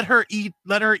 Let her eat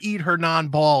her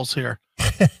non-balls here.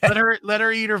 let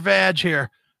her eat her vag here,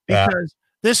 because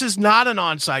this is not an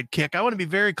onside kick. I want to be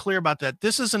very clear about that.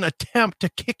 This is an attempt to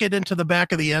kick it into the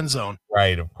back of the end zone.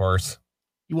 Right, of course.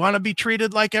 You want to be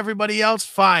treated like everybody else?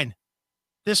 Fine.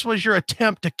 This was your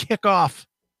attempt to kick off.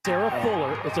 Sarah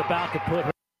Fuller is about to put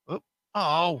her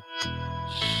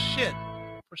shit.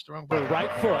 Pushed the wrong her button.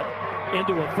 right foot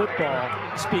into a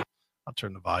football. I'll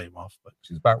turn the volume off, but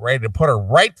she's about ready to put her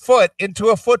right foot into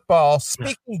a football,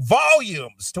 speaking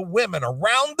volumes to women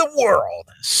around the world.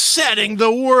 Setting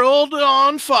the world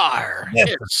on fire.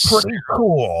 It's pretty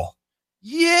cool.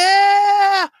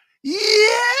 Yeah.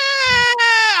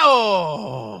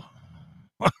 Oh.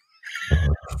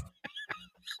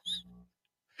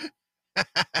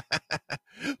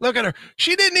 Look at her.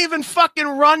 She didn't even fucking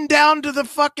run down to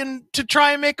to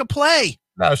try and make a play.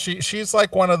 No, she's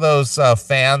like one of those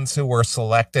fans who were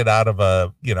selected out of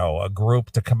a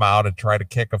group to come out and try to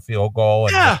kick a field goal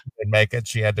and make it.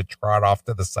 She had to trot off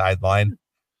to the sideline.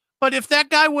 But if that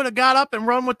guy would have got up and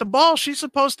run with the ball, she's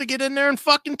supposed to get in there and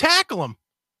fucking tackle him.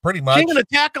 Pretty much. She's going to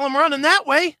tackle him running that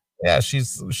way. Yeah, she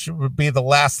would be the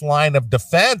last line of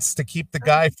defense to keep the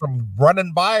guy from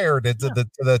running by her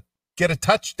to get a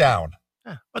touchdown.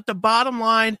 Yeah. But the bottom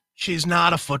line, she's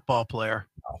not a football player.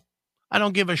 No. I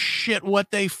don't give a shit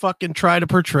what they fucking try to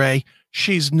portray.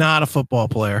 She's not a football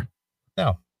player.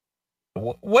 No.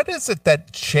 What is it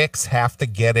that chicks have to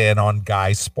get in on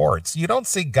guy sports? You don't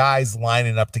see guys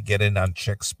lining up to get in on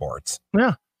chick sports.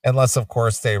 Yeah. Unless, of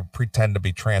course, they pretend to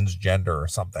be transgender or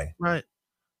something. Right.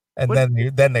 And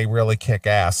then they really kick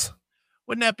ass.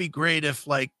 Wouldn't that be great if,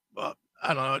 like,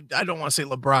 I don't know, I don't want to say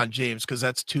LeBron James because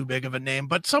that's too big of a name,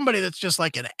 but somebody that's just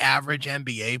like an average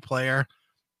NBA player,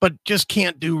 but just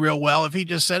can't do real well, if he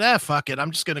just said, fuck it,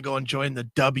 I'm just going to go and join the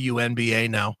WNBA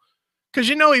now. Because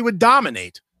he would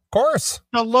dominate. Of course.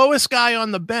 The lowest guy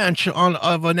on the bench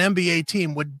of an NBA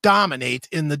team would dominate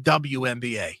in the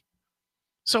WNBA.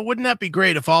 So wouldn't that be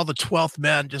great if all the 12th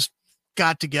men just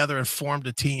got together and formed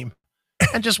a team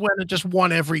and just went and just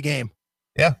won every game?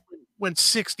 Yeah. Went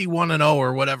 61-0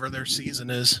 or whatever their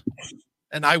season is.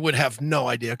 And I would have no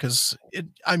idea because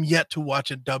I'm yet to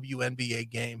watch a WNBA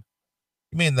game.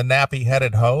 You mean the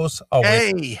nappy-headed hose? Oh,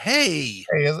 hey.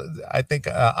 I think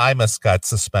Imus got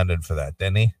suspended for that,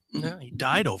 didn't he? Yeah, he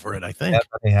died over it, I think. Yeah,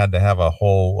 he had to have a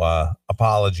whole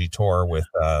apology tour with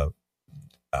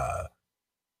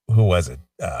who was it?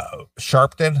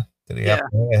 Sharpton? Did he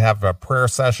have a prayer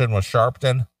session with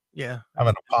Sharpton? Yeah. Have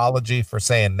an apology for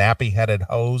saying nappy-headed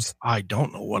hose? I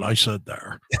don't know what I said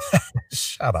there.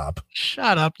 Shut up.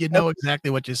 Shut up. You know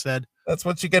exactly what you said. That's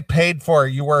what you get paid for.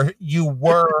 You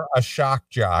were a shock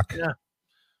jock. Yeah.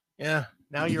 Yeah.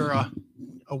 Now you're a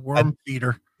worm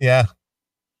feeder. Yeah.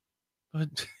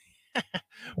 But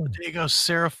there you go,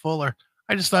 Sarah Fuller.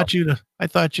 I just thought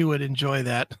you would enjoy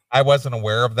that. I wasn't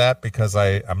aware of that because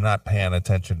I'm not paying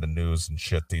attention to news and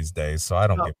shit these days, so I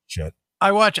don't give a shit.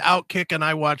 I watch Outkick and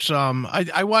I watch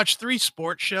I watch 3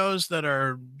 sports shows that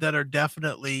are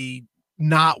definitely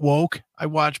not woke. I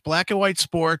watch Black and White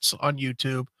Sports on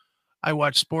YouTube. I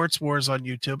watch Sports Wars on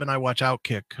YouTube, and I watch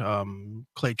Outkick,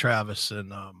 Clay Travis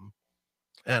and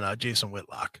Jason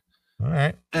Whitlock. All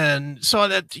right. And so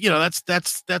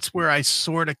that's where I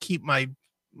sort of keep my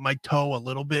toe a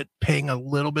little bit, paying a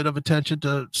little bit of attention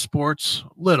to sports,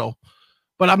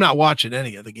 but I'm not watching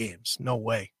any of the games. No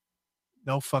way.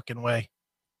 No fucking way.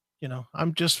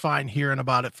 I'm just fine hearing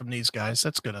about it from these guys.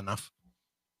 That's good enough.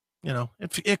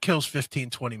 It kills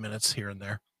 15, 20 minutes here and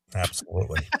there.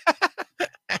 Absolutely.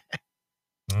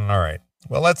 All right.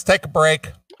 Well, let's take a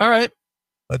break. All right.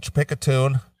 Let you pick a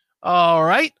tune. All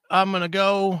right. I'm going to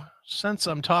go, since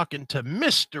I'm talking to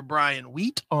Mr. Brian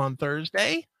Wheat on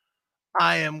Thursday,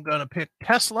 I am going to pick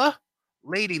Tesla,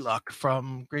 Lady Luck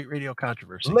from Great Radio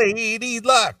Controversy. Lady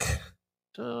Luck.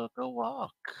 Took a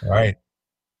walk. All right.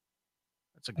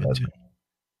 That's a good tune.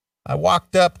 I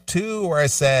walked up to her. I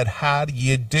said, how do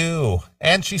you do?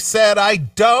 And she said, I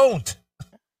don't.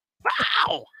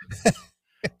 Wow.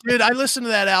 Dude, I listened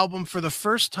to that album for the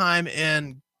first time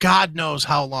in God knows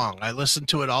how long. I listened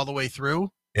to it all the way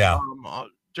through. Yeah.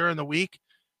 During the week.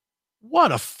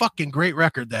 What a fucking great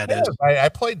record that is. I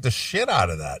played the shit out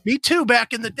of that. Me too,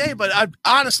 back in the day. But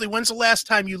honestly, when's the last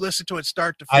time you listened to it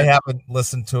start to finish? I haven't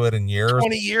listened to it in years.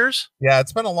 20 years? Yeah,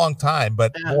 it's been a long time.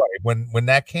 But boy, when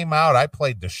that came out, I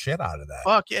played the shit out of that.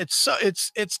 Fuck,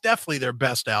 it's definitely their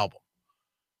best album.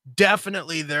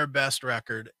 Definitely their best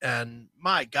record. And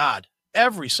my God,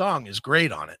 every song is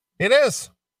great on it. It is.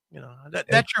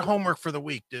 That's your homework for the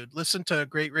week, dude. Listen to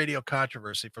Great Radio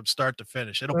Controversy from start to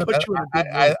finish. It'll put you in a good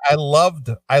mood.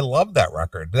 I loved that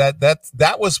record.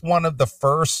 That was one of the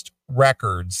first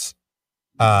records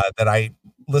that I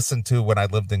listened to when I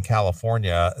lived in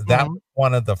California. That was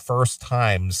one of the first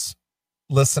times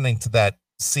listening to that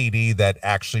CD that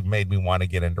actually made me want to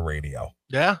get into radio.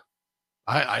 Yeah.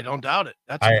 I don't doubt it.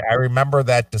 I remember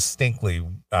that distinctly,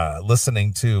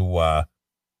 listening to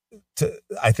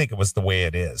I think it was The Way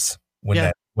It Is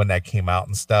when that came out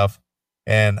and stuff.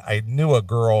 And I knew a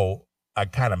girl, I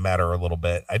kind of met her a little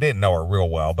bit. I didn't know her real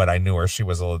well, but I knew her. She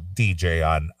was a DJ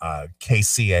on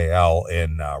KCAL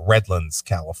in Redlands,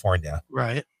 California.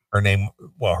 Right.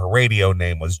 Her radio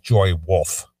name was Joy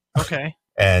Wolf. Okay.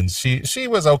 And she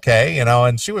was okay,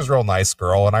 and she was a real nice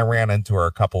girl. And I ran into her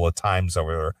a couple of times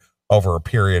over a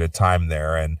period of time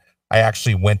there. And I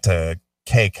actually went to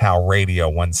KCAL Radio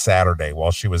one Saturday while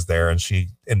she was there, and she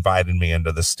invited me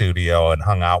into the studio and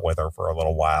hung out with her for a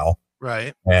little while.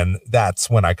 Right. And that's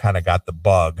when I kind of got the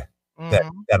bug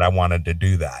that I wanted to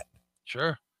do that.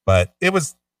 Sure. But it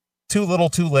was too little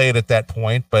too late at that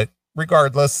point. But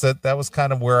regardless, that was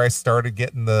kind of where I started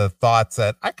getting the thoughts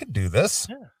that I could do this.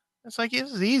 Yeah. It's like,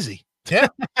 this is easy. Yeah.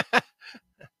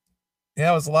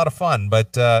 Yeah, it was a lot of fun.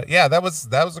 But that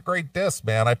was a great disc,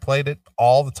 man. I played it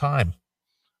all the time.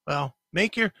 Well,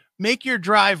 make your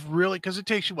drive really, because it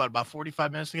takes you about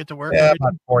 45 minutes to get to work. Yeah,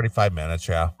 about 45 minutes.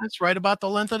 Yeah, that's right about the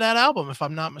length of that album, if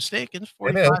I'm not mistaken.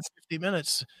 45, 50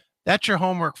 minutes. That's your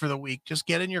homework for the week. Just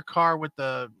get in your car with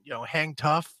the hang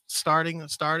tough, starting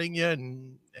you,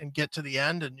 and get to the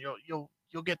end, and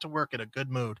you'll get to work in a good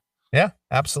mood. Yeah,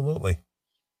 absolutely.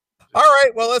 All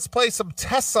right, well, let's play some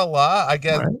Tesla. I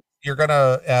guess you're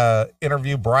gonna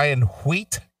interview Brian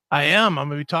Wheat. I am. I'm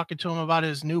going to be talking to him about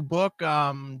his new book,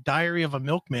 Diary of a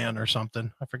Milkman or something.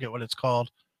 I forget what it's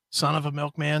called. Son of a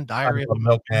Milkman, Diary of a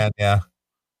Milkman. Yeah.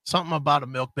 Something about a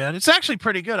milkman. It's actually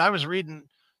pretty good. I was reading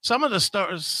some of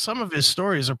his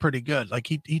stories are pretty good. Like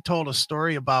he told a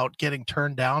story about getting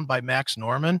turned down by Max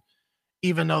Norman,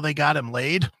 even though they got him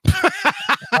laid.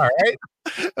 All right.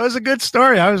 It was a good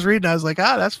story. I was reading. I was like,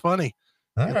 that's funny.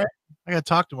 All right. I got to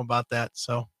talk to him about that.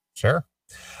 So sure.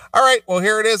 All right, well,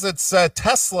 here it is. It's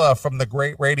Tesla from the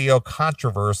Great Radio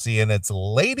Controversy, and it's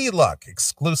Lady Luck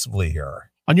exclusively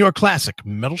here on your classic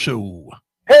metal show.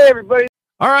 Hey, everybody.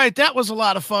 All right, that was a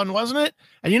lot of fun, wasn't it?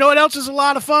 And you know what else is a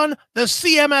lot of fun? The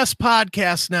CMS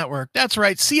Podcast Network. That's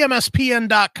right.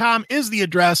 CMSPN.com is the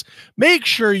address. Make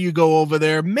sure you go over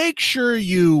there. Make sure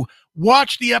you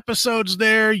watch the episodes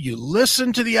there. You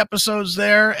listen to the episodes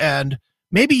there, and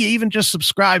maybe you even just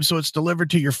subscribe so it's delivered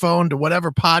to your phone, to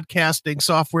whatever podcasting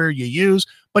software you use,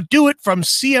 but do it from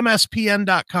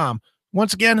CMSPN.com.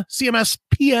 Once again,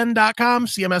 CMSPN.com,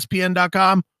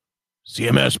 CMSPN.com,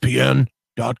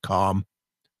 CMSPN.com.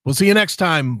 We'll see you next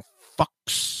time,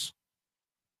 fucks.